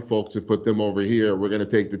the young folks and put them over here. We're going to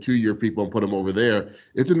take the 2-year people and put them over there.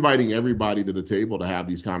 It's inviting everybody to the table to have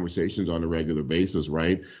these conversations on a regular basis,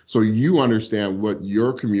 right? So you understand what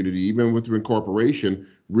your community, even with your corporation,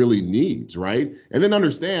 really needs, right? And then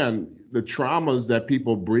understand the traumas that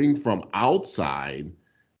people bring from outside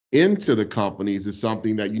into the companies is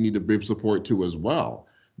something that you need to give support to as well.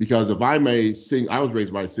 Because if I was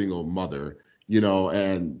raised by a single mother,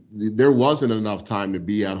 and there wasn't enough time to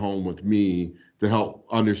be at home with me to help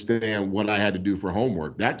understand what I had to do for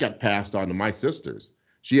homework. That got passed on to my sisters.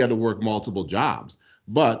 She had to work multiple jobs.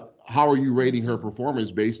 But how are you rating her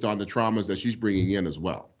performance based on the traumas that she's bringing in as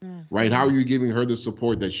well, right? How are you giving her the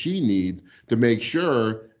support that she needs to make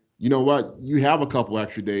sure, you know what, you have a couple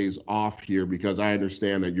extra days off here because I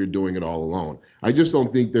understand that you're doing it all alone. I just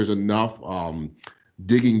don't think there's enough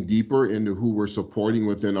digging deeper into who we're supporting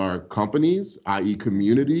within our companies, i.e.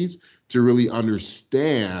 communities, to really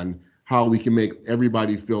understand how we can make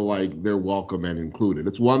everybody feel like they're welcome and included.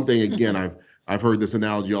 It's one thing, again, I've heard this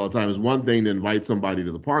analogy all the time. It's one thing to invite somebody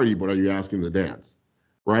to the party, but are you asking them to dance,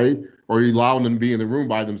 right? Or are you allowing them to be in the room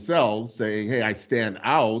by themselves saying, hey, I stand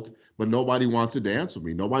out, but nobody wants to dance with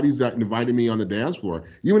me. Nobody's invited me on the dance floor.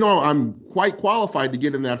 Even though I'm quite qualified to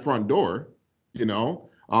get in that front door,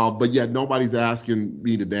 but yet nobody's asking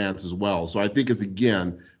me to dance as well. So I think it's,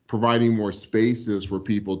 again, providing more spaces for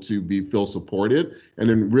people to feel supported, and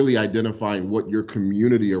then really identifying what your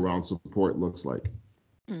community around support looks like.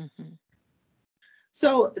 Mm-hmm.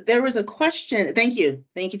 So there was a question. Thank you,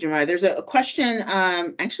 Jeremiah. There's a question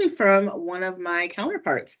actually from one of my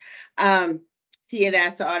counterparts. He had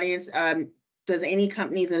asked the audience, does any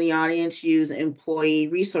companies in the audience use employee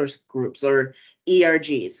resource groups or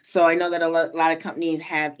ERGs? So I know that a lot of companies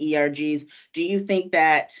have ERGs. Do you think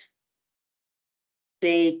that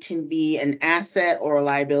they can be an asset or a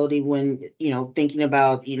liability when, thinking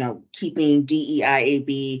about, keeping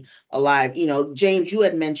DEIAB alive? James, you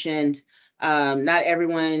had mentioned not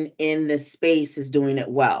everyone in this space is doing it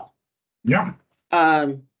well. Yeah.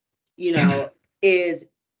 Is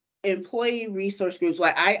employee resource groups,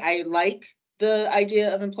 like I like the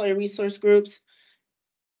idea of employee resource groups.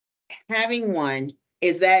 Having one,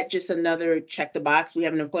 is that just another check the box? We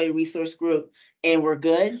have an employee resource group and we're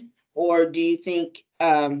good? Or do you think,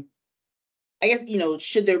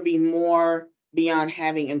 should there be more beyond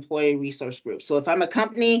having employee resource groups? So if I'm a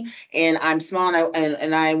company and I'm small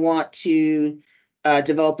and I want to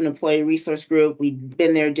develop an employee resource group, we've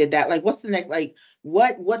been there, did that. Like, what's the next? Like,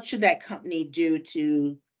 what should that company do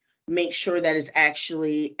to make sure that it's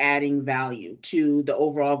actually adding value to the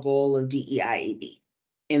overall goal of DEIAB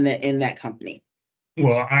in that company?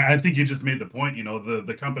 Well, I think you just made the point.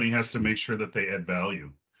 The company has to make sure that they add value.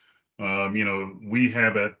 We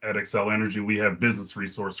have at Xcel Energy, we have business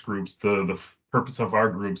resource groups. The purpose of our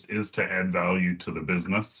groups is to add value to the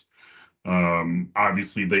business.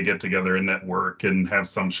 Obviously, they get together and network and have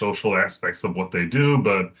some social aspects of what they do.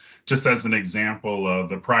 But just as an example,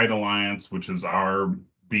 the Pride Alliance, which is our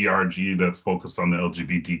BRG that's focused on the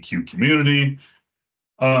LGBTQ community,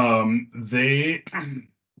 they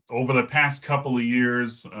over the past couple of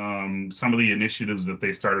years, some of the initiatives that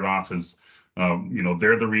they started off as,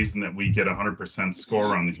 they're the reason that we get 100%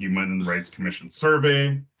 score on the Human Rights Commission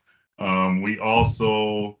survey. They're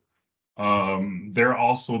also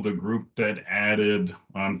the group that added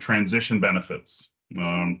transition benefits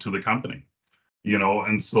to the company.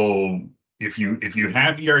 And so if you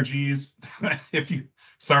have ERGs,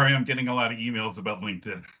 sorry, I'm getting a lot of emails about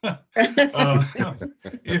LinkedIn.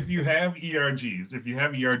 If you have ERGs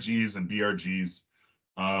and BRGs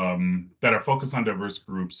that are focused on diverse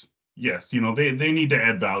groups, yes, they need to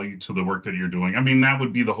add value to the work that you're doing. I mean, that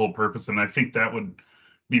would be the whole purpose. And I think that would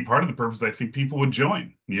be part of the purpose. I think people would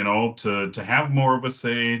join, to have more of a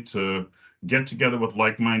say, to get together with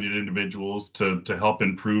like-minded individuals to help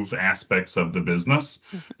improve aspects of the business,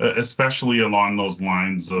 especially along those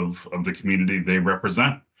lines of the community they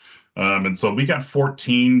represent. And so we got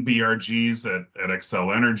 14 BRGs at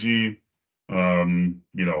Xcel Energy.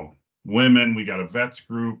 Women, we got a vets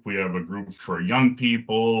group. We have a group for young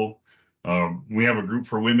people. We have a group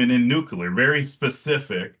for women in nuclear, very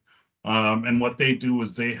specific. And what they do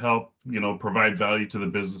is they help, provide value to the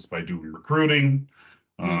business by doing recruiting,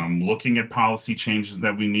 looking at policy changes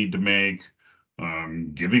that we need to make,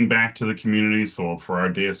 giving back to the community. So for our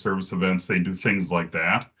day of service events, they do things like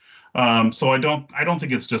that. So I don't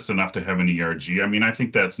think it's just enough to have an ERG. I mean, I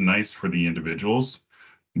think that's nice for the individuals,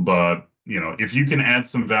 but if you can add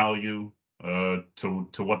some value to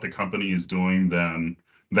what the company is doing, then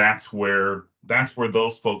that's where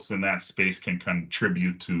those folks in that space can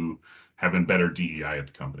contribute to having better DEI at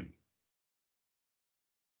the company.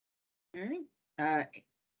 All right.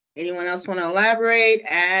 Anyone else want to elaborate,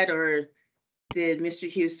 add, or did Mr.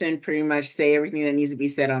 Houston pretty much say everything that needs to be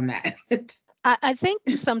said on that? I think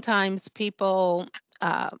sometimes people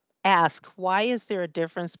ask, why is there a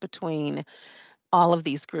difference between all of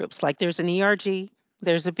these groups? Like there's an ERG,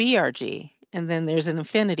 there's a BRG, and then there's an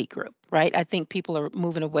affinity group, right? I think people are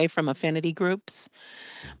moving away from affinity groups.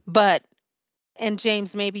 And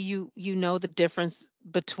James, maybe you know the difference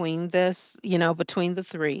between this, between the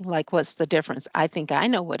three. Like, what's the difference? I think I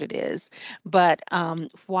know what it is, but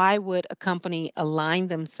why would a company align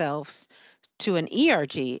themselves to an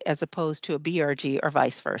ERG as opposed to a BRG or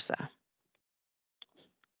vice versa?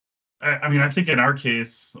 I mean, I think in our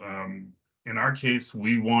case,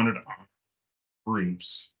 we wanted our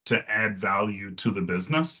groups to add value to the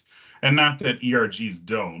business, and not that ERGs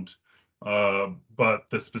don't.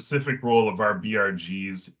 But the specific role of our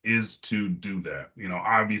BRGs is to do that.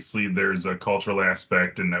 Obviously there's a cultural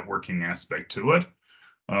aspect and networking aspect to it,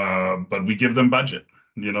 but we give them budget.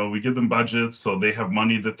 We give them budgets so they have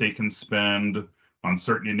money that they can spend on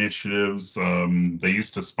certain initiatives. They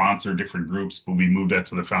used to sponsor different groups, but we moved that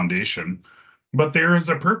to the foundation. But there is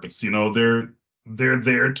a purpose. They're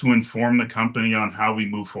there to inform the company on how we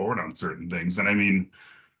move forward on certain things. And I mean,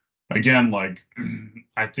 again, like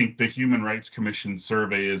I think the Human Rights Commission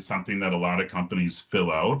survey is something that a lot of companies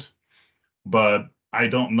fill out, but I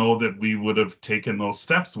don't know that we would have taken those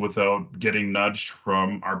steps without getting nudged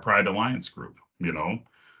from our Pride Alliance group.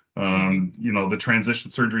 The transition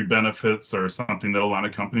surgery benefits are something that a lot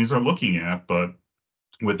of companies are looking at, but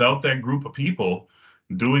without that group of people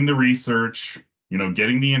doing the research,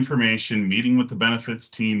 getting the information, meeting with the benefits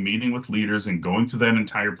team, meeting with leaders, and going through that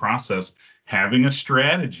entire process, having a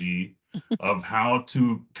strategy of how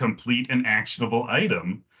to complete an actionable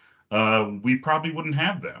item, we probably wouldn't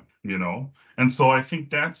have that, And so I think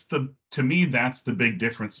to me, that's the big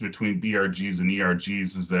difference between BRGs and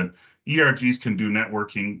ERGs, is that ERGs can do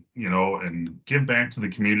networking, and give back to the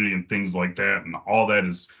community and things like that. And all that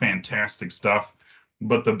is fantastic stuff.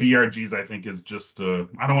 But the BRGs, I think, is just I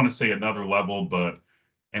don't want to say another level, but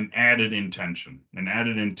an added intention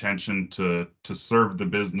to serve the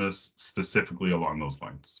business specifically along those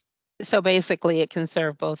lines. So basically it can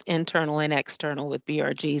serve both internal and external with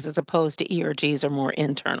BRGs, as opposed to ERGs are more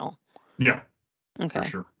internal. Yeah. Okay. For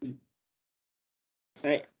sure.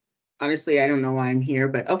 Right. Honestly, I don't know why I'm here,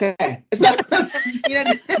 but okay. So,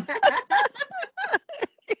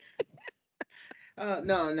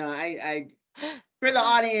 no. I for the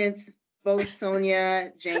audience, both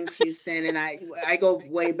Sonia, James Houston, and I go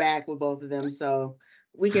way back with both of them, so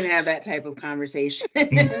we can have that type of conversation.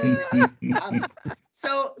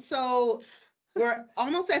 So we're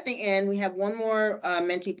almost at the end. We have one more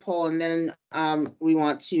Menti poll, and then we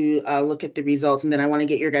want to look at the results, and then I want to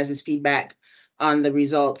get your guys' feedback on the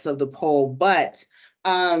results of the poll. But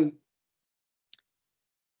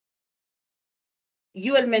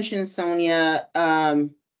you had mentioned, Sonia,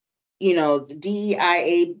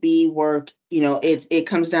 DEIAB work, it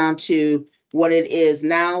comes down to what it is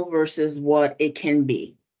now versus what it can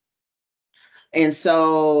be. And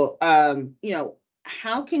so,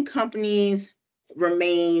 how can companies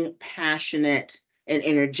remain passionate and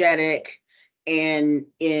energetic and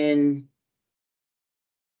in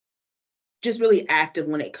just really active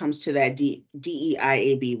when it comes to that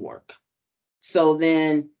DEIAB work? So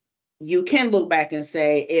then you can look back and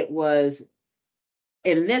say it was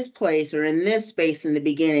in this place or in this space in the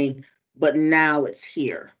beginning, but now it's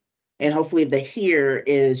here. And hopefully the here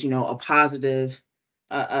is, a positive,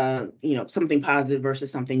 something positive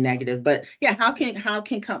versus something negative. But yeah, how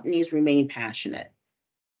can companies remain passionate?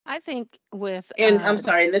 I think with and I'm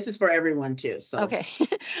sorry, and this is for everyone too. So okay.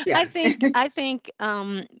 Yeah. I think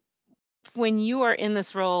when you are in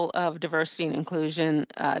this role of diversity and inclusion,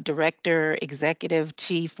 director, executive,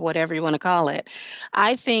 chief, whatever you want to call it,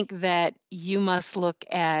 I think that you must look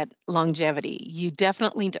at longevity. You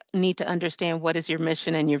definitely need to understand what is your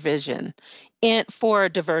mission and your vision for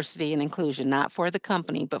diversity and inclusion, not for the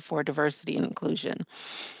company, but for diversity and inclusion.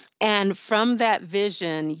 And from that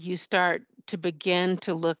vision, you start to begin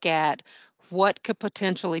to look at what could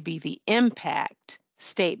potentially be the impact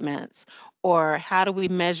statements, or how do we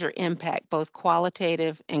measure impact, both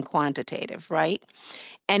qualitative and quantitative, right?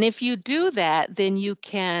 And if you do that, then you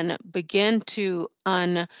can begin to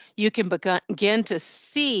begin to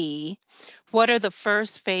see what are the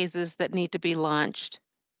first phases that need to be launched,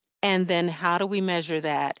 and then how do we measure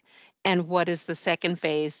that? And what is the second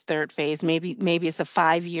phase, third phase? Maybe it's a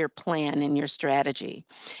 5-year plan in your strategy.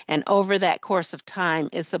 And over that course of time,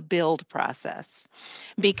 it's a build process,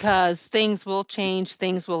 because things will change,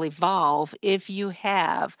 things will evolve if you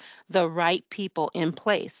have the right people in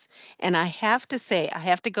place. And I have to say, I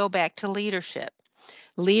have to go back to leadership.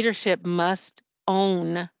 Leadership must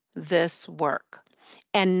own this work,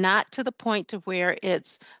 and not to the point to where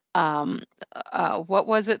it's what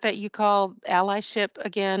was it that you called allyship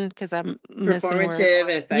again? Because I'm missing words.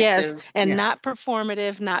 Performative, Yes, effective. and Yeah. not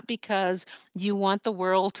performative, not because you want the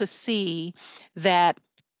world to see that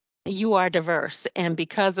you are diverse, and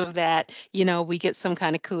because of that, we get some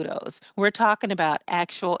kind of kudos. We're talking about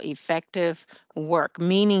actual effective work,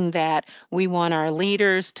 meaning that we want our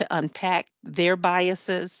leaders to unpack their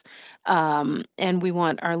biases, and we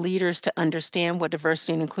want our leaders to understand what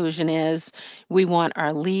diversity and inclusion is. We want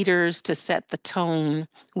our leaders to set the tone.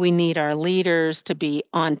 We need our leaders to be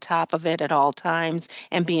on top of it at all times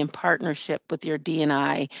and be in partnership with your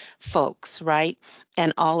D&I folks, right?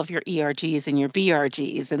 And all of your ERGs and your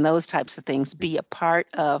BRGs and those types of things, be a part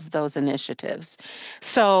of those initiatives.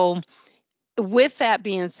 So with that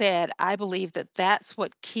being said, I believe that that's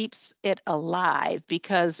what keeps it alive,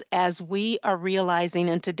 because as we are realizing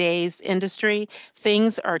in today's industry,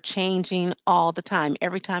 things are changing all the time.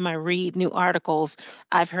 Every time I read new articles,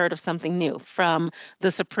 I've heard of something new, from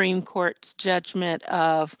the Supreme Court's judgment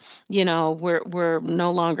of, we're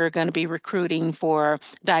no longer going to be recruiting for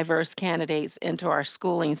diverse candidates into our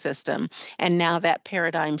schooling system. And now that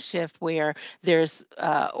paradigm shift where there's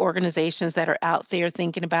organizations that are out there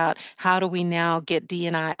thinking about how do we now get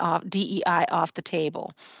DEI off the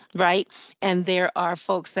table, right? And there are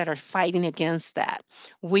folks that are fighting against that.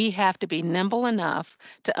 We have to be nimble enough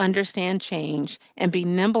to understand change and be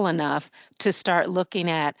nimble enough to start looking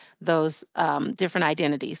at those different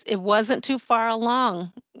identities. It wasn't too far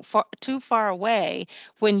away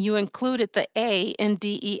when you included the A in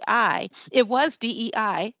DEI. It was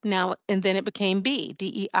DEI now, and then it became B,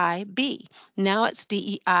 DEIB. Now it's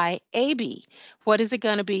DEIAB. What is it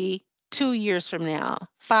going to be 2 years from now,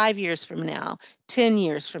 5 years from now, 10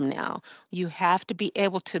 years from now? You have to be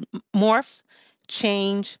able to morph,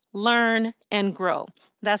 change, learn, and grow.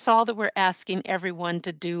 That's all that we're asking everyone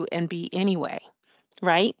to do and be anyway,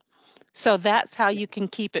 right? So that's how you can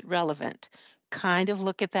keep it relevant. Kind of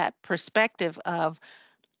look at that perspective of,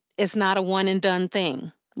 it's not a one and done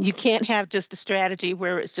thing. You can't have just a strategy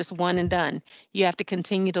where it's just one and done. You have to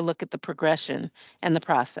continue to look at the progression and the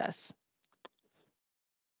process.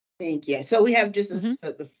 Thank you. So we have just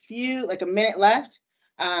a few, like a minute left.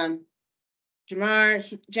 Jamar,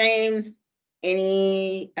 James,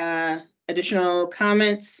 any additional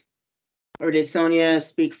comments, or did Sonia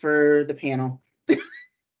speak for the panel?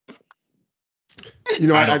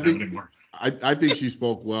 I think she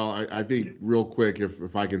spoke well. I think real quick,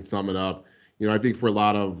 if I can sum it up, I think for a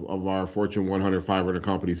lot of our Fortune 100, 500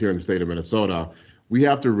 companies here in the state of Minnesota, we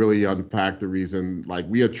have to really unpack the reason, like,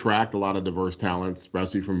 we attract a lot of diverse talent,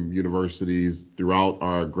 especially from universities throughout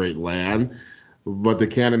our great land, but the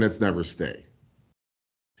candidates never stay.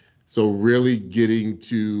 So really getting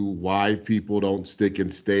to why people don't stick and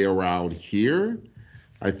stay around here,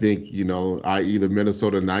 I think, i.e. the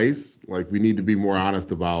Minnesota nice, like, we need to be more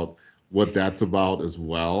honest about what that's about as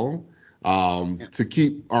well, to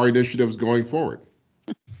keep our initiatives going forward.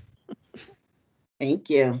 Thank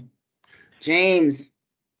you. James.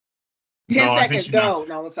 10 seconds, go.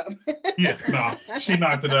 No, what's up? Yeah, no, she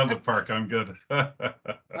knocked it out of the park. I'm good.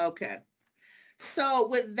 Okay. So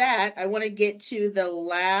with that, I want to get to the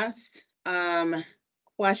last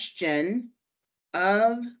question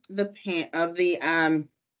of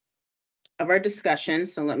our discussion.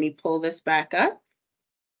 So let me pull this back up,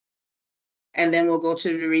 and then we'll go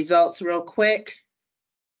to the results real quick.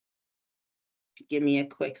 Give me a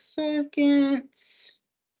quick second.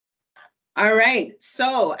 All right.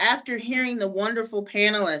 So after hearing the wonderful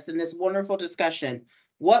panelists in this wonderful discussion,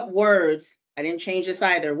 what words, I didn't change this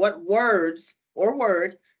either, what words or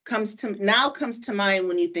word comes to mind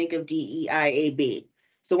when you think of DEIAB?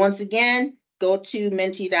 So once again, go to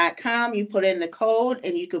menti.com, you put in the code,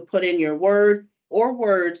 and you could put in your word or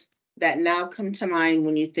words that now come to mind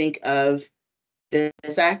when you think of this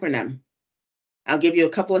acronym. I'll give you a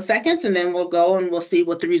couple of seconds, and then we'll go and we'll see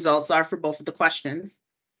what the results are for both of the questions.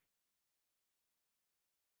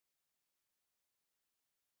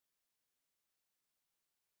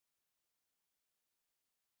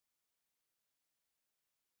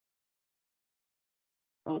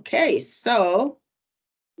 Okay, so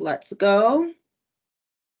let's go.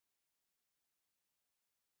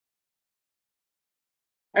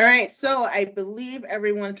 All right, so I believe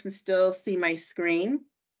everyone can still see my screen.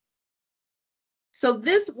 So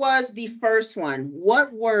this was the first one.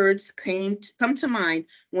 What words come to mind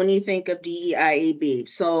when you think of DEIAB?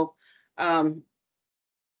 So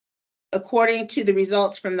according to the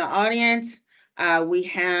results from the audience, we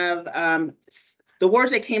have the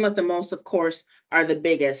words that came up the most, of course, are the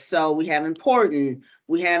biggest. So we have important,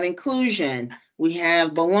 we have inclusion, we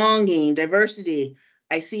have belonging, diversity.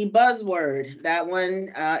 I see buzzword. That one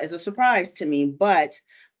is a surprise to me, but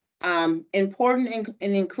important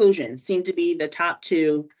and inclusion seem to be the top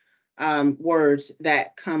two words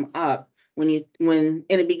that come up when in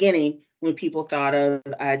the beginning when people thought of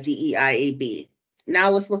DEIAB. Now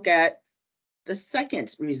let's look at the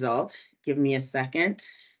second result. Give me a second.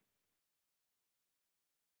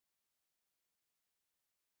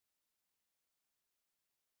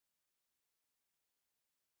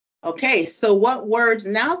 Okay, so what words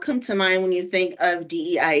now come to mind when you think of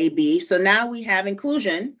DEIAB? So now we have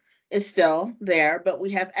inclusion is still there, but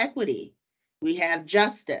we have equity, we have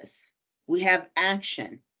justice, we have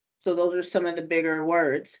action. So those are some of the bigger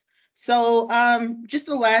words. So just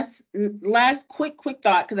the last quick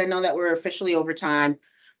thought, because I know that we're officially over time.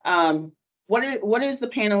 What is the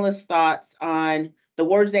panelists' thoughts on the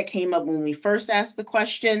words that came up when we first asked the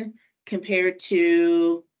question compared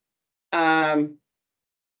to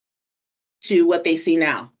what they see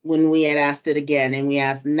now when we had asked it again and we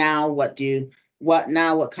asked now what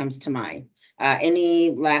comes to mind?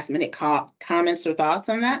 Any last minute comments or thoughts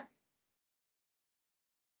on that?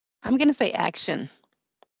 I'm going to say action.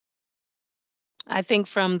 I think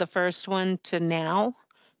from the first one to now,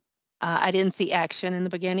 I didn't see action in the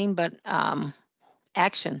beginning, but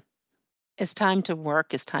action. It's time to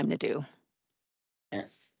work, it's time to do.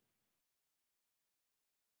 Yes.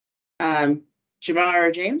 Jamar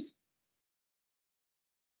or James?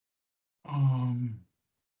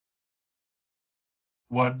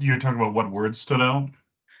 What you're talking about? What words stood out?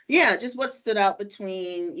 Yeah, just what stood out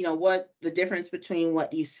between, what the difference between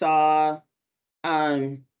what you saw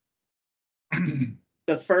with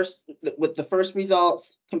the first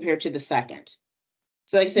results compared to the second.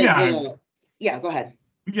 So I said, yeah, go ahead.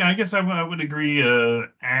 Yeah, I guess I would agree.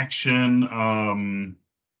 Action.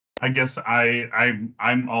 I guess I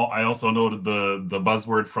also noted the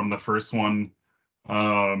buzzword from the first one.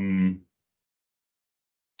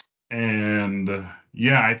 And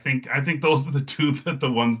yeah, I think those are the two the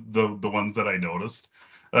ones that I noticed.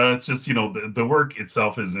 It's just, the work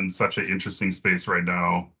itself is in such an interesting space right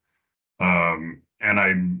now. And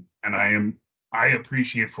I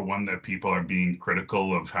appreciate, for one, that people are being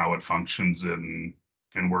critical of how it functions in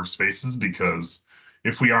workspaces, because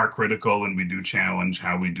if we are critical and we do challenge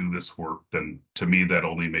how we do this work, then to me that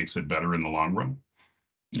only makes it better in the long run.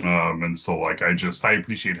 And so, like, I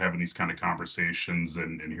appreciate having these kind of conversations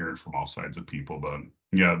and hearing from all sides of people. But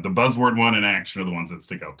yeah, the buzzword one and action are the ones that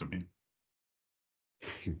stick out to me.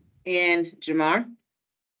 And Jamar?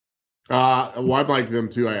 Well, I'd like them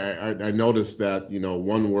too. I noticed that,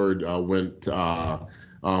 one word went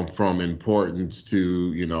from importance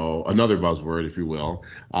to, another buzzword, if you will.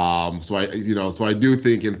 So I do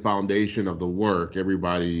think in foundation of the work,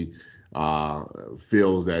 everybody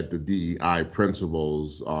feels that the DEI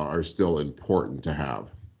principles are still important to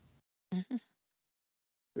have. Mm-hmm.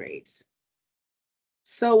 Great.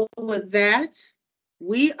 So with that,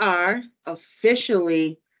 we are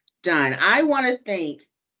officially done. I want to thank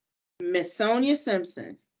Miss Sonia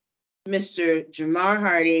Simpson, Mr. Jamar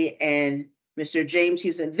Hardy, and Mr. James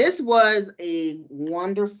Houston. This was a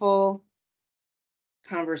wonderful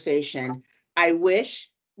conversation. I wish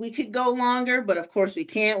we could go longer, but of course we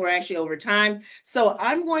can't. We're actually over time. So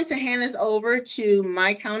I'm going to hand this over to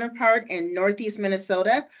my counterpart in Northeast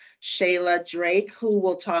Minnesota, Shayla Drake, who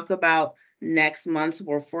will talk about next month's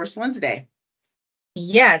Workforce Wednesday.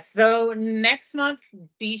 Yes, so next month,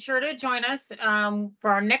 be sure to join us for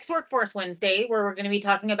our next Workforce Wednesday, where we're going to be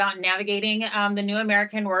talking about navigating the new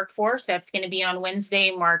American workforce. That's going to be on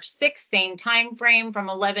Wednesday, March 6th, same time frame from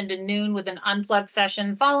 11 to noon, with an unplugged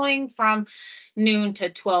session following from noon to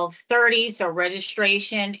 12:30. So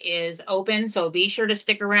registration is open, so be sure to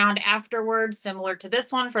stick around afterwards, similar to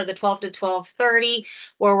this one, for the 12 to 12:30,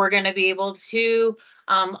 where we're going to be able to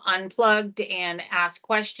unplug and ask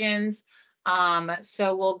questions.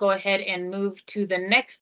 So we'll go ahead and move to the next